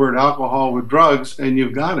 replace the word alcohol with drugs, and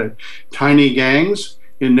you've got it. Tiny gangs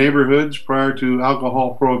in neighborhoods prior to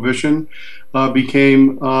alcohol prohibition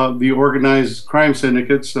became the organized crime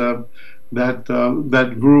syndicates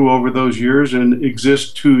that grew over those years and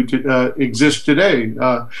exist today,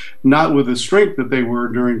 not with the strength that they were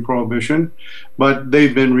during Prohibition, but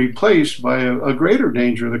they've been replaced by a greater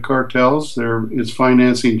danger, the cartels. It's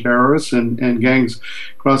financing terrorists and gangs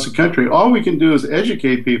across the country. All we can do is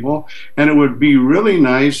educate people, and it would be really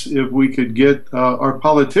nice if we could get our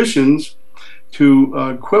politicians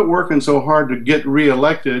to quit working so hard to get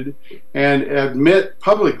reelected and admit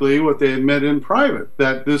publicly what they admit in private,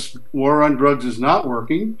 that this war on drugs is not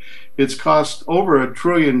working. It's cost over $1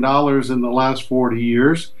 trillion in the last 40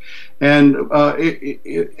 years. And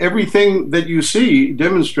everything that you see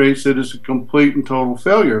demonstrates that it's a complete and total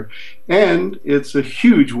failure. And it's a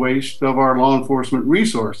huge waste of our law enforcement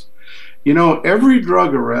resource. You know, every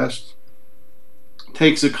drug arrest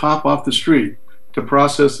takes a cop off the street to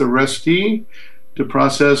process the arrestee, to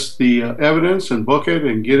process the evidence and book it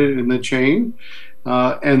and get it in the chain.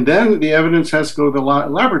 And then the evidence has to go to the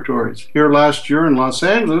laboratories. Here last year in Los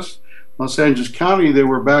Angeles County, they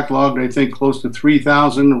were backlogged, I think, close to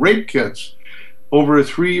 3,000 rape kits over a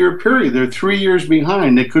 3-year period. They're 3 years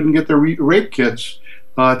behind. They couldn't get their rape kits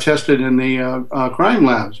tested in the crime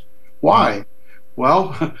labs. Why?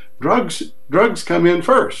 Well, drugs come in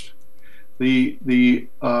first. The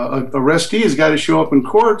arrestee has got to show up in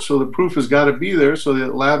court, so the proof has got to be there, so the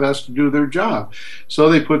lab has to do their job. So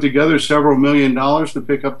they put together several $1 million to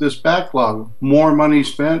pick up this backlog. More money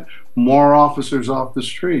spent, more officers off the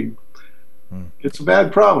street. It's a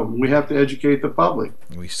bad problem. We have to educate the public.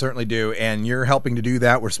 We certainly do, and you're helping to do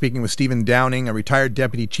that. We're speaking with Stephen Downing, a retired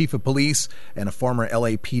deputy chief of police and a former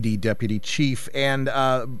LAPD deputy chief. And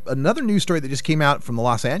another news story that just came out from the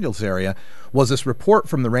Los Angeles area was this report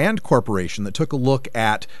from the Rand Corporation that took a look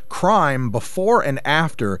at crime before and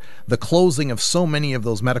after the closing of so many of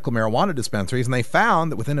those medical marijuana dispensaries, and they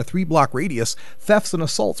found that within a 3-block radius, thefts and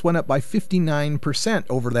assaults went up by 59%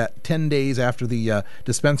 over that 10 days after the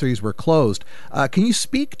dispensaries were closed. Can you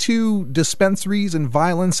speak to dispensaries and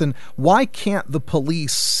violence, and why can't the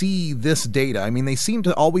police see this data? I mean, they seem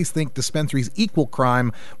to always think dispensaries equal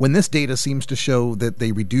crime when this data seems to show that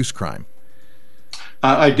they reduce crime.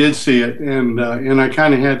 I did see it, and I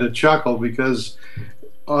kind of had to chuckle because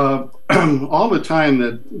all the time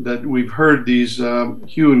that we've heard these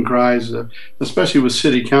hue and cries, especially with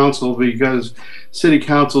city council, because city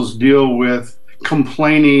councils deal with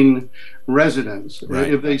complaining residents.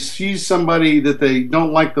 Right. If they see somebody that they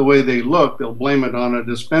don't like the way they look, they'll blame it on a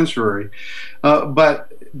dispensary.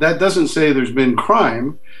 But that doesn't say there's been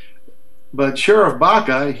crime. But Sheriff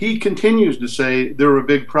Baca, he continues to say they're a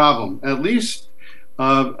big problem. At least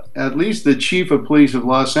the chief of police of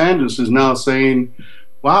Los Angeles is now saying,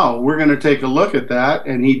 wow, we're going to take a look at that.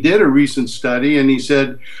 And he did a recent study, and he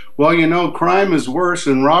said, well, you know, crime is worse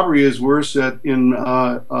and robbery is worse with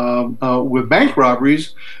bank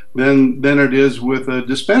robberies than it is with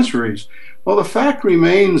dispensaries. Well, the fact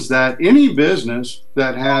remains that any business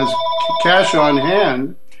that has cash on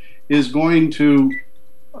hand is going to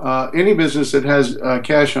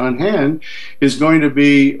cash on hand is going to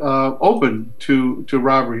be open to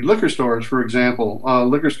robbery. Liquor stores, for example,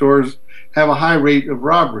 liquor stores have a high rate of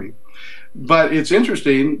robbery. But it's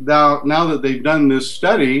interesting now that they've done this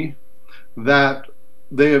study that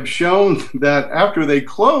they have shown that after they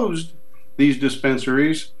closed these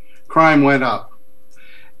dispensaries, crime went up.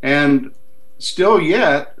 And still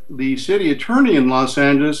yet, the city attorney in Los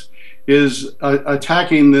Angeles is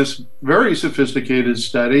attacking this very sophisticated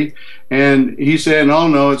study, and he's saying, "Oh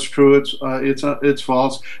no, it's true. It's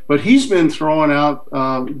false." But he's been throwing out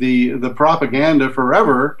the propaganda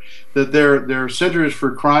forever that they're centers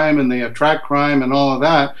for crime and they attract crime and all of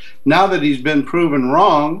that. Now that he's been proven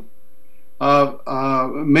wrong,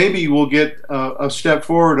 maybe we'll get a step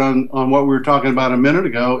forward on what we were talking about a minute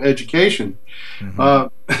ago: education.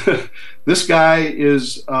 Mm-hmm. This guy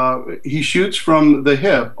he shoots from the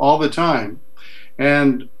hip all the time,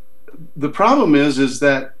 and the problem is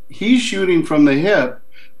that he's shooting from the hip,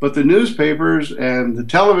 but the newspapers and the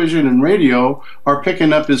television and radio are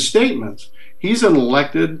picking up his statements. He's an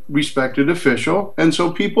elected, respected official, and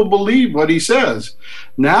so people believe what he says.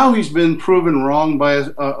 Now he's been proven wrong by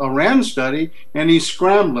a RAND study, and he's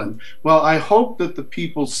scrambling. Well, I hope that the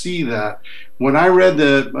people see that. When I read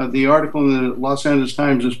the article in the Los Angeles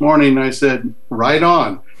Times this morning, I said, right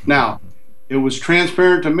on. Now, it was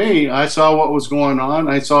transparent to me. I saw what was going on.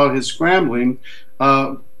 I saw his scrambling.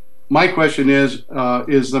 My question is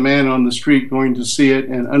the man on the street going to see it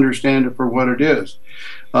and understand it for what it is?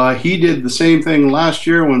 He did the same thing last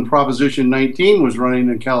year when Proposition 19 was running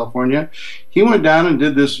in California. He went down and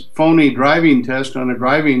did this phony driving test on a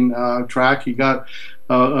driving track. He got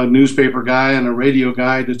a newspaper guy and a radio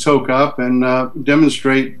guy to toke up and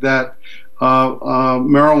demonstrate that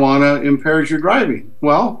marijuana impairs your driving.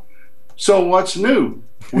 Well, so what's new?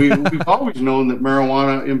 We've always known that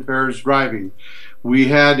marijuana impairs driving. We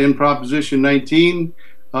had in Proposition 19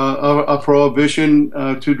 a prohibition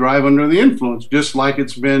to drive under the influence, just like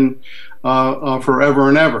it's been forever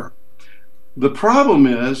and ever. The problem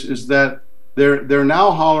is that they're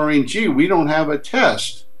now hollering, gee, we don't have a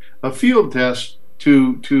test, a field test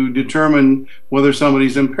to determine whether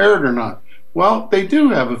somebody's impaired or not. Well, they do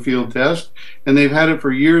have a field test, and they've had it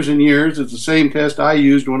for years and years. It's the same test I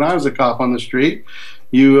used when I was a cop on the street.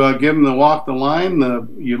 You give them the walk the line,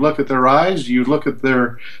 you look at their eyes, you look at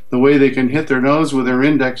the way they can hit their nose with their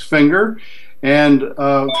index finger, and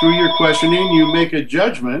through your questioning, you make a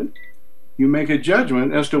judgment. You make a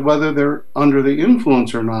judgment as to whether they're under the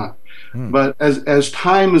influence or not. But as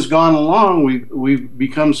time has gone along, we've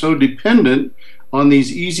become so dependent on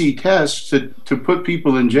these easy tests to put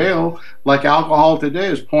people in jail, like alcohol today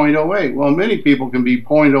is 0.08. Well, many people can be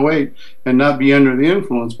 0.08 and not be under the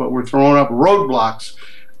influence, but we're throwing up roadblocks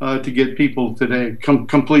to get people today,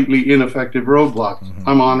 completely ineffective roadblocks. Mm-hmm.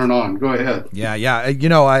 I'm on and on. Go ahead. Yeah. You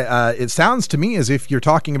know, it sounds to me as if you're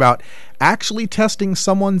talking about actually testing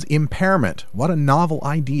someone's impairment. What a novel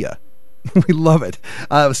idea. We love it.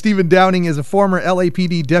 Stephen Downing is a former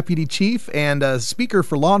LAPD deputy chief and speaker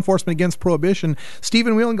for Law Enforcement Against Prohibition.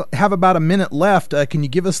 Stephen, we only have about a minute left. Can you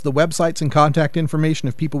give us the websites and contact information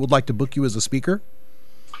if people would like to book you as a speaker?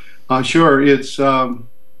 Sure. It's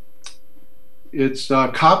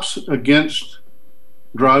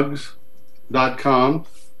copsagainstdrugs.com.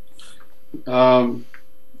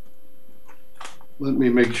 Let me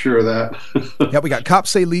make sure of that. Yeah, we got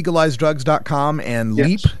copsaylegalizedrugs.com and yes.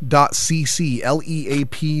 leap.cc,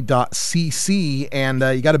 leap.cc. And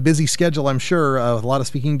you got a busy schedule, I'm sure, with a lot of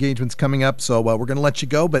speaking engagements coming up. So we're going to let you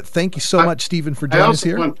go. But thank you so much, Stephen, for joining us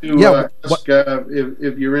here. I also want to ask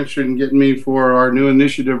if you're interested in getting me for our new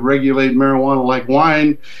initiative, Regulate Marijuana Like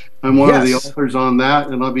Wine. I'm one of the authors on that,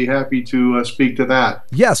 and I'll be happy to speak to that.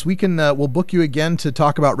 Yes, we can. We'll book you again to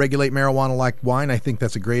talk about Regulate Marijuana Like Wine. I think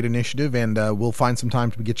that's a great initiative, and we'll find some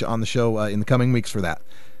time to get you on the show in the coming weeks for that.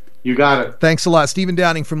 You got it. Thanks a lot. Stephen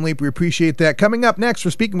Downing from LEAP. We appreciate that. Coming up next,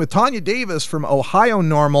 we're speaking with Tanya Davis from Ohio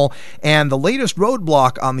NORML and the latest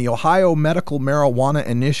roadblock on the Ohio Medical Marijuana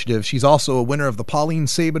Initiative. She's also a winner of the Pauline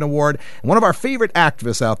Sabin Award and one of our favorite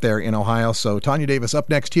activists out there in Ohio. So Tanya Davis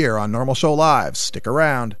up next here on NORML Show Live. Stick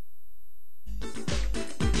around.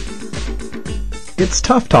 It's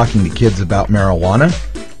tough talking to kids about marijuana,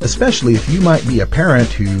 especially if you might be a parent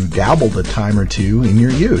who dabbled a time or two in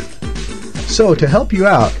your youth. So to help you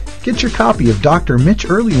out, get your copy of Dr. Mitch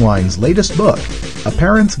Earlywine's latest book, A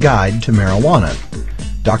Parent's Guide to Marijuana.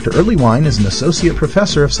 Dr. Earlywine is an associate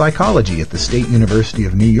professor of psychology at the State University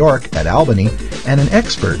of New York at Albany and an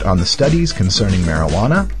expert on the studies concerning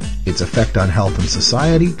marijuana, its effect on health and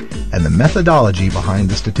society, and the methodology behind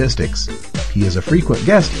the statistics. He is a frequent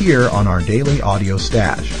guest here on our daily audio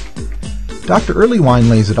stash. Dr.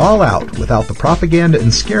 Earlywine lays it all out without the propaganda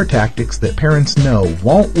and scare tactics that parents know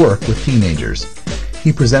won't work with teenagers.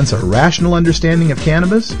 He presents a rational understanding of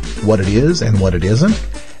cannabis, what it is and what it isn't,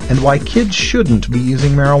 and why kids shouldn't be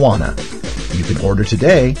using marijuana. You can order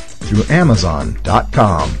today through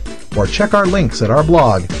Amazon.com or check our links at our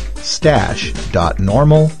blog,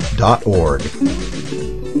 stash.normal.org.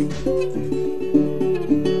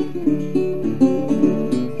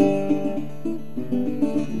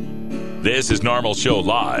 This is NORML Show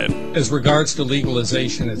Live. As regards to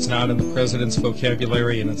legalization, it's not in the president's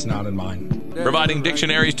vocabulary and it's not in mine. Providing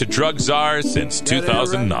dictionaries to drug czars since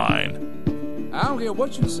 2009. I don't care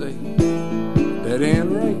what you say. That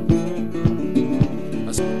ain't right.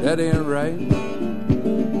 That ain't right.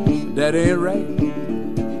 That ain't right.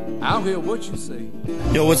 I don't care what you say.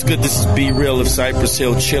 Yo, what's good? This is Be Real of Cypress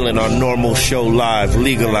Hill chilling on NORML Show Live,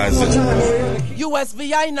 legalizing.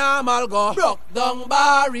 USVI normal go broke down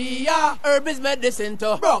barrier. Herb is medicine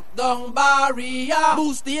to broke down barrier.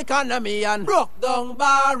 Boost the economy and broke down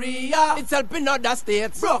barrier. It's helping other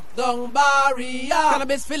states broke down barrier.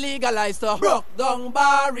 Cannabis for legalized to broke down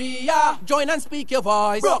barrier. Join and speak your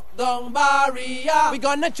voice broke down barrier. We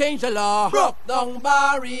gonna change the law broke down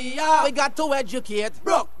barrier. We got to educate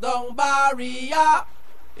broke down barrier.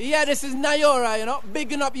 Yeah, this is Nayora, you know,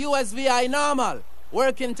 bigging up USVI normal.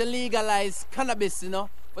 Working to legalize cannabis, you know,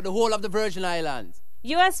 for the whole of the Virgin Islands.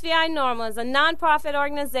 USVI NORML is a non-profit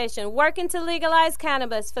organization working to legalize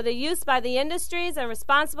cannabis for the use by the industries and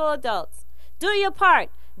responsible adults. Do your part.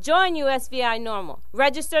 Join USVI NORML.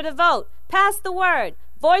 Register to vote. Pass the word.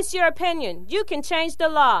 Voice your opinion. You can change the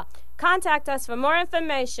law. Contact us for more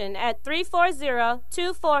information at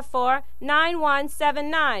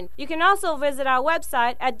 340-244-9179. You can also visit our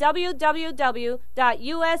website at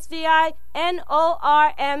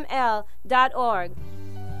www.usvinorml.org.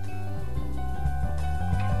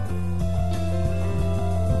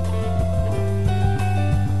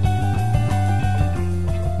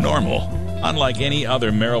 NORML, unlike any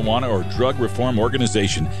other marijuana or drug reform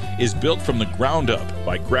organization, is built from the ground up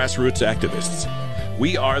by grassroots activists.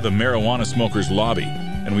 We are the Marijuana Smokers Lobby,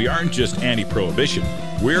 and we aren't just anti-prohibition,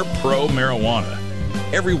 we're pro-marijuana.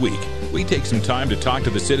 Every week, we take some time to talk to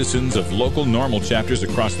the citizens of local NORML chapters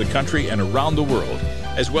across the country and around the world,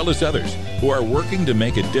 as well as others who are working to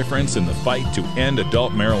make a difference in the fight to end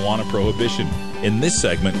adult marijuana prohibition. In this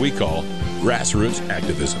segment we call Grassroots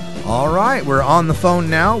Activism. All right, we're on the phone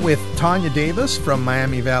now with Tanya Davis from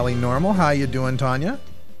Miami Valley NORML. How you doing, Tanya?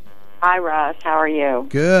 Hi, Russ. How are you?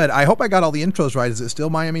 Good. I hope I got all the intros right. Is it still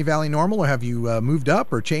Miami Valley NORML, or have you moved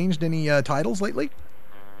up or changed any titles lately?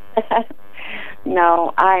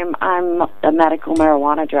 No, I'm a medical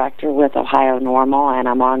marijuana director with Ohio NORML, and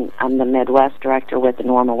I'm the Midwest director with the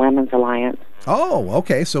NORML Women's Alliance. Oh,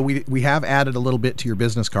 okay. So we have added a little bit to your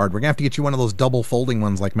business card. We're gonna have to get you one of those double folding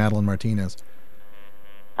ones like Madeline Martinez.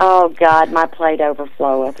 Oh God, my plate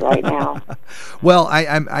overfloweth right now. Well,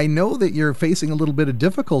 I know that you're facing a little bit of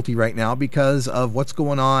difficulty right now because of what's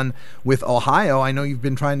going on with Ohio. I know you've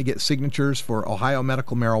been trying to get signatures for Ohio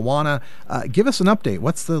medical marijuana. Give us an update.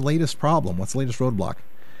 What's the latest problem? What's the latest roadblock?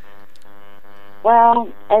 Well,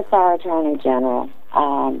 it's our Attorney General.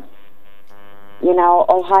 You know,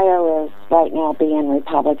 Ohio is right now being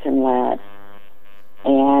Republican-led.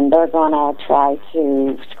 And they're going to try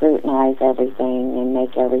to scrutinize everything and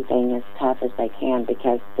make everything as tough as they can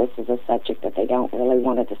because this is a subject that they don't really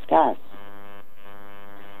want to discuss.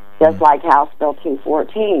 Just like House Bill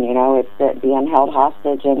 214, you know, it's being held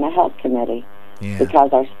hostage in the Health Committee because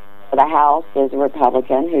the House is a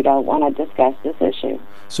Republican who don't want to discuss this issue.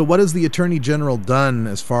 So what has the Attorney General done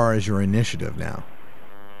as far as your initiative now?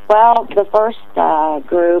 Well, the first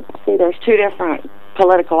group, there's two different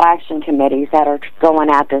political action committees that are going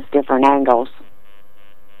at this different angles.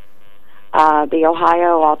 The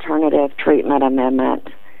Ohio Alternative Treatment Amendment,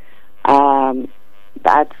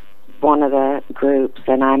 that's one of the groups,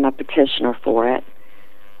 and I'm a petitioner for it.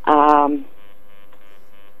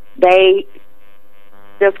 They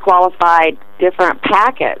disqualified different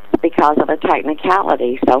packets because of a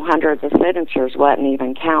technicality, so hundreds of signatures wasn't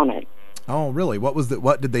even counted. Oh, really?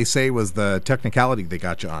 What did they say was the technicality they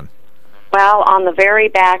got you on? Well, on the very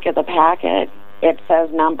back of the packet, it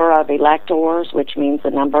says number of electors, which means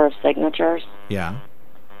the number of signatures. Yeah.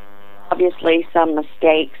 Obviously, some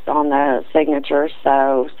mistakes on the signatures,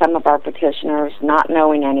 so some of our petitioners, not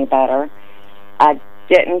knowing any better,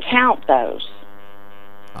 didn't count those.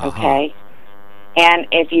 Okay? And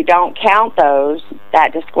if you don't count those,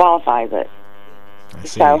 that disqualifies it.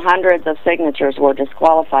 So hundreds of signatures were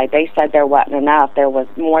disqualified. They said there wasn't enough. There was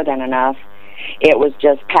more than enough. It was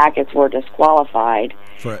just packets were disqualified.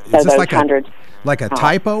 Is so this those like a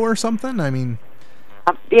typo or something? I mean...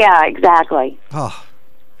 yeah, exactly. Oh,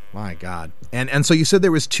 my God. And so you said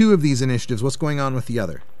there was 2 of these initiatives. What's going on with the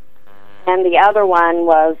other? And the other one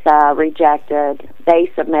was rejected.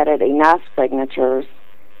 They submitted enough signatures,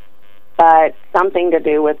 but something to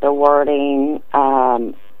do with the wording.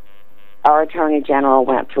 Our Attorney General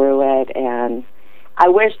went through it, and I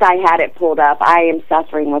wished I had it pulled up. I am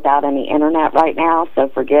suffering without any internet right now, so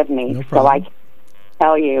forgive me. No so problem. I can't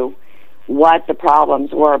tell you what the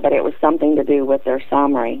problems were, but it was something to do with their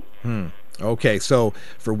summary. Okay, so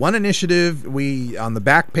for one initiative, on the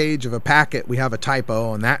back page of a packet, we have a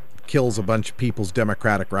typo, and that kills a bunch of people's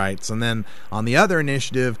democratic rights. And then on the other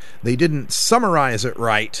initiative, they didn't summarize it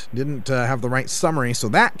right, didn't have the right summary, so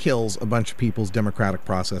that kills a bunch of people's democratic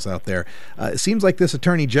process out there. It seems like this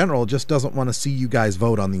Attorney General just doesn't want to see you guys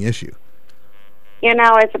vote on the issue. You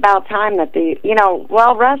know, it's about time that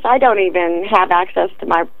well, Russ, I don't even have access to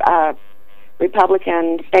my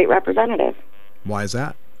Republican state representative. Why is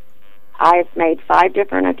that? I've made 5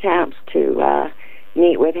 different attempts to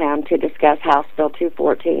meet with him to discuss House Bill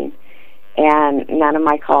 214, and none of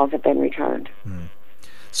my calls have been returned.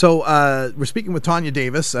 So we're speaking with Tanya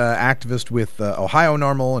Davis, activist with Ohio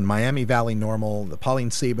Normal and Miami Valley Normal, the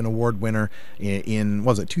Pauline Sabin Award winner in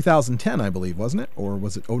was it 2010, I believe, wasn't it? Or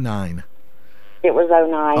was it 09? It was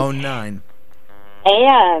 09. 09.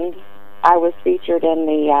 And I was featured in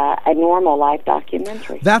the A Normal Life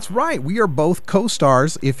documentary. That's right. We are both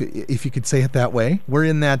co-stars, if you could say it that way. We're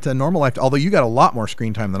in that Normal Life, although you got a lot more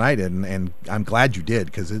screen time than I did, and I'm glad you did,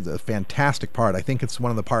 because it's a fantastic part. I think it's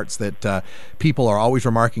one of the parts that people are always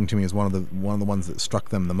remarking to me as one of the ones that struck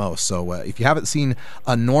them the most. So if you haven't seen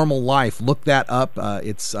A Normal Life, look that up.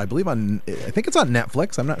 It's, I think it's on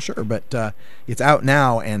Netflix. I'm not sure, but it's out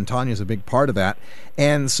now, and Tanya's a big part of that.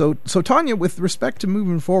 And so Tanya, with respect to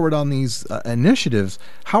moving forward on these initiatives,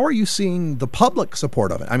 how are you seeing the public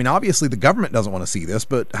support of it? I mean, obviously the government doesn't want to see this,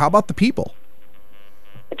 but how about the people?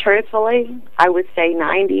 Truthfully, I would say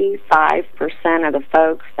 95% of the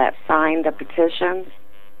folks that signed the petitions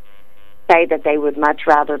say that they would much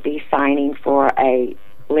rather be signing for a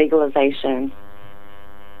legalization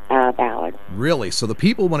ballot. Really? So the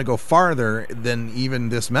people want to go farther than even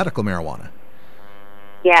this medical marijuana?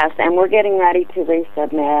 Yes, and we're getting ready to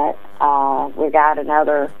resubmit. We got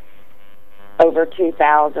another over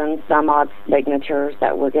 2,000 some odd signatures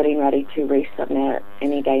that we're getting ready to resubmit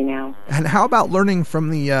any day now. And how about learning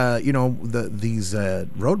from these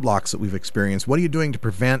roadblocks that we've experienced? What are you doing to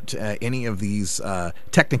prevent any of these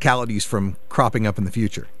technicalities from cropping up in the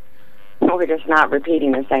future? We're just not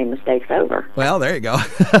repeating the same mistakes over. Well, there you go.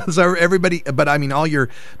 So everybody, but I mean, all your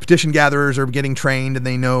petition gatherers are getting trained, and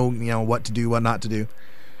they know what to do, what not to do.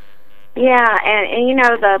 Yeah, and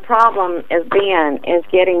the problem is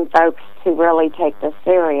getting folks to really take this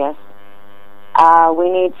serious.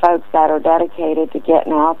 We need folks that are dedicated to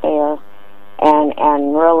getting out there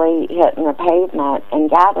and really hitting the pavement and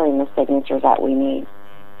gathering the signatures that we need.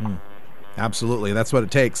 Absolutely. That's what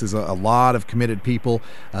it takes, is a lot of committed people,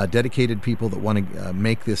 dedicated people that want to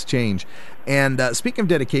make this change. And speaking of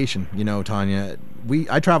dedication, Tanya,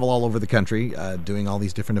 I travel all over the country doing all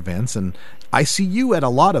these different events, and I see you at a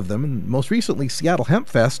lot of them, and most recently Seattle Hemp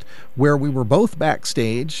Fest, where we were both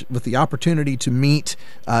backstage with the opportunity to meet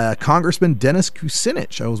Congressman Dennis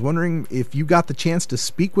Kucinich. I was wondering if you got the chance to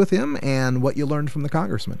speak with him and what you learned from the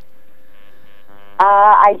congressman.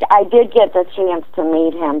 I did get the chance to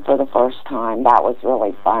meet him for the first time. That was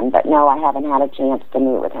really fun. But no, I haven't had a chance to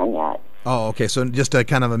meet with him yet. Oh, okay. So just a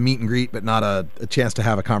kind of a meet and greet, but not a chance to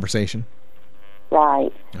have a conversation?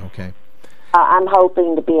 Right. Okay. I'm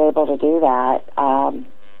hoping to be able to do that.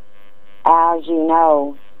 As you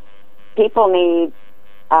know, people need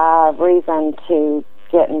a reason to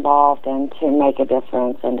get involved and to make a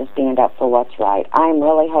difference and to stand up for what's right. I'm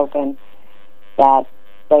really hoping that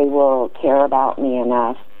they will care about me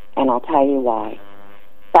enough, and I'll tell you why.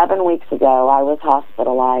 7 weeks ago, I was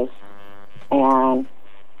hospitalized, and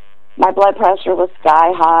my blood pressure was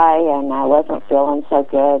sky high, and I wasn't feeling so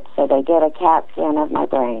good, so they did a CAT scan of my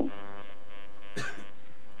brain.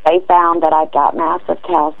 They found that I've got massive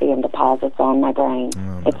calcium deposits on my brain.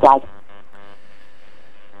 It's like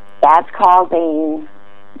that's causing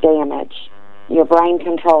damage. Your brain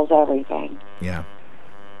controls everything. Yeah.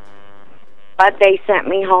 But they sent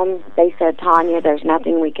me home. They said, Tanya, there's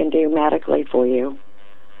nothing we can do medically for you.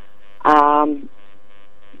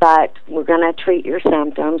 But we're going to treat your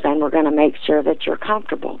symptoms, and we're going to make sure that you're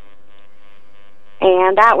comfortable.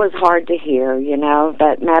 And that was hard to hear, you know,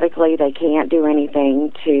 but medically they can't do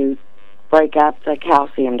anything to break up the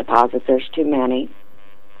calcium deposits. There's too many.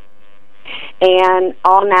 And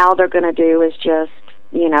all now they're going to do is just,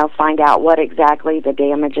 you know, find out what exactly the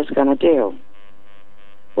damage is going to do.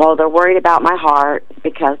 Well, they're worried about my heart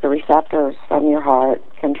because the receptors from your heart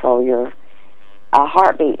control your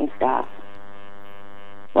heartbeat and stuff.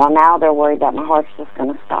 Well, now they're worried that my heart's just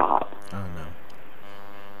going to stop. Oh, no.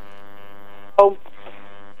 So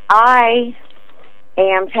I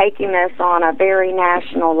am taking this on a very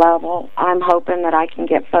national level. I'm hoping that I can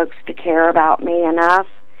get folks to care about me enough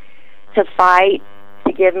to fight,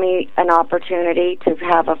 to give me an opportunity to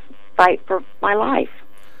have a fight for my life.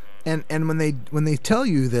 And when they tell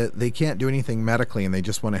you that they can't do anything medically and they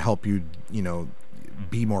just want to help you, you know,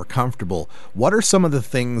 be more comfortable, what are some of the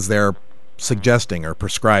things they're suggesting or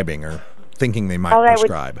prescribing or thinking they might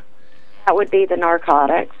prescribe? That would be the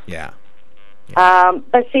narcotics. Yeah.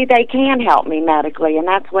 But see, they can help me medically, and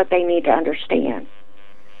that's what they need to understand.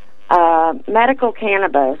 Medical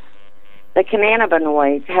cannabis, the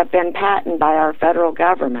cannabinoids, have been patented by our federal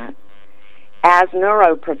government as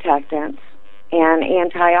neuroprotectants and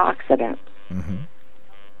antioxidants. Mm-hmm.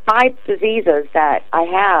 5 diseases that I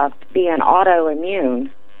have being autoimmune,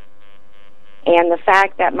 and the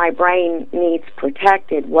fact that my brain needs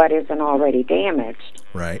protected what isn't already damaged.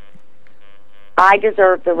 Right. I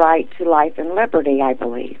deserve the right to life and liberty, I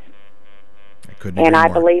believe. I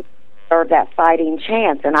believe I deserve that fighting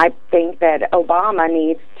chance. And I think that Obama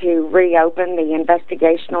needs to reopen the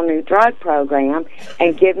investigational new drug program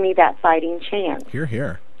and give me that fighting chance. Hear,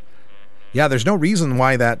 hear. Yeah, there's no reason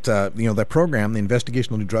why that that program, the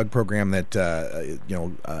investigational new drug program that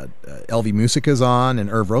L.V. Musica's on and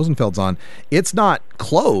Irv Rosenfeld's on, it's not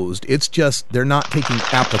closed. It's just they're not taking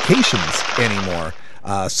applications anymore.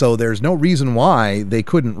 So there's no reason why they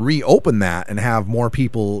couldn't reopen that and have more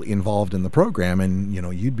people involved in the program, and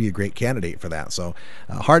you'd be a great candidate for that. So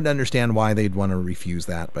hard to understand why they'd want to refuse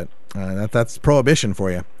that, but that's prohibition for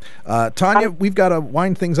you. Tanya, we've got to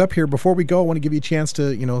wind things up here. Before we go, I want to give you a chance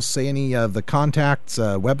to say any of the contacts,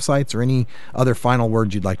 websites, or any other final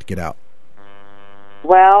words you'd like to get out.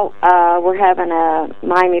 Well, we're having a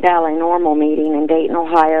Miami Valley Normal meeting in Dayton,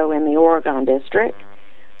 Ohio in the Oregon District.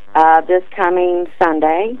 This coming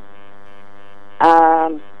Sunday,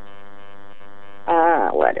 what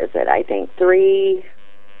is it? I think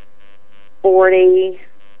 340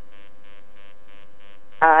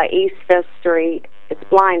 East 5th Street. It's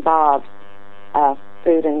Blind Bob's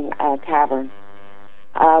Food and Tavern.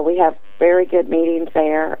 We have very good meetings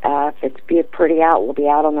there. If it's pretty out, we'll be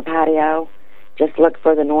out on the patio. Just look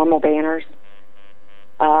for the Normal banners.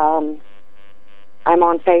 I'm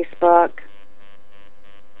on Facebook.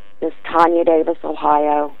 This Tanya Davis,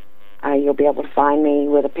 Ohio. You'll be able to find me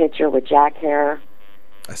with a picture with Jack Herer.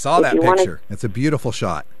 I saw that picture. It's a beautiful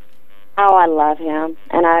shot. Oh, I love him.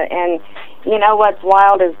 And you know what's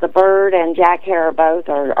wild is the bird and Jack Herer both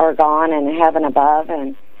are gone in heaven above,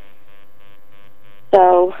 and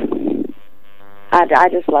so I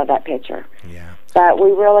just love that picture. Yeah. But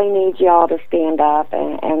we really need y'all to stand up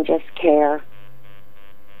and just care.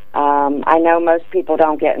 I know most people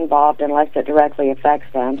don't get involved unless it directly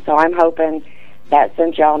affects them, so I'm hoping that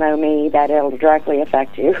since y'all know me, that it'll directly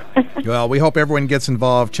affect you. Well, we hope everyone gets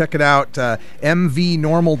involved. Check it out,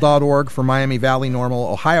 mvnormal.org for Miami Valley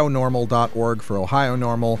Normal, ohionormal.org for Ohio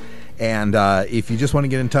Normal, and if you just want to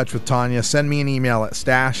get in touch with Tanya, send me an email at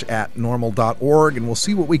stash@normal.org, and we'll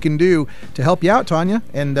see what we can do to help you out, Tanya,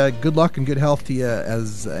 and good luck and good health to you,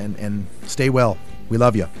 and stay well. We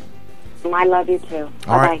love you. I love you too.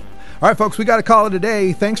 All right. All right, folks, we got to call it a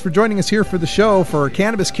day. Thanks for joining us here for the show. For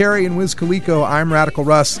Cannabis Carrie and Wiz Khalico, I'm Radical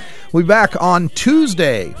Russ. We'll be back on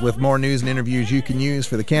Tuesday with more news and interviews you can use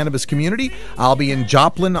for the cannabis community. I'll be in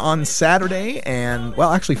Joplin on Saturday and,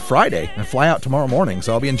 well, actually Friday. I fly out tomorrow morning.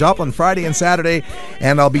 So I'll be in Joplin Friday and Saturday,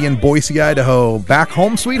 and I'll be in Boise, Idaho. Back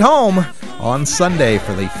home, sweet home, on Sunday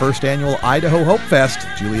for the first annual Idaho Hope Fest,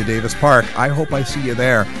 Julia Davis Park. I hope I see you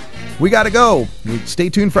there. We got to go. Stay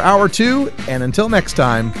tuned for hour 2, and until next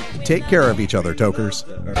time, take care of each other, tokers.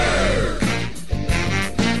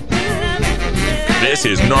 This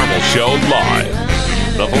is Normal Show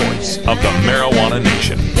Live, the voice of the Marijuana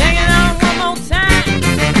Nation. Take it out one more time.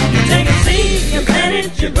 You take a seed, you plant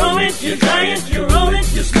it, you grow it, you dry it, you roll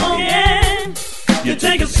it, you smoke it. You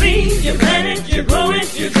take a seed, you plant it, you grow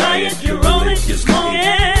it, you dry it, you roll it, you smoke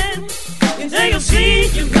it. You take a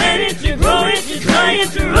seed, you plant it, you grow it, you dry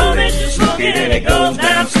it, you roll it, you smoke it, and it goes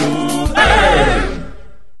down smooth.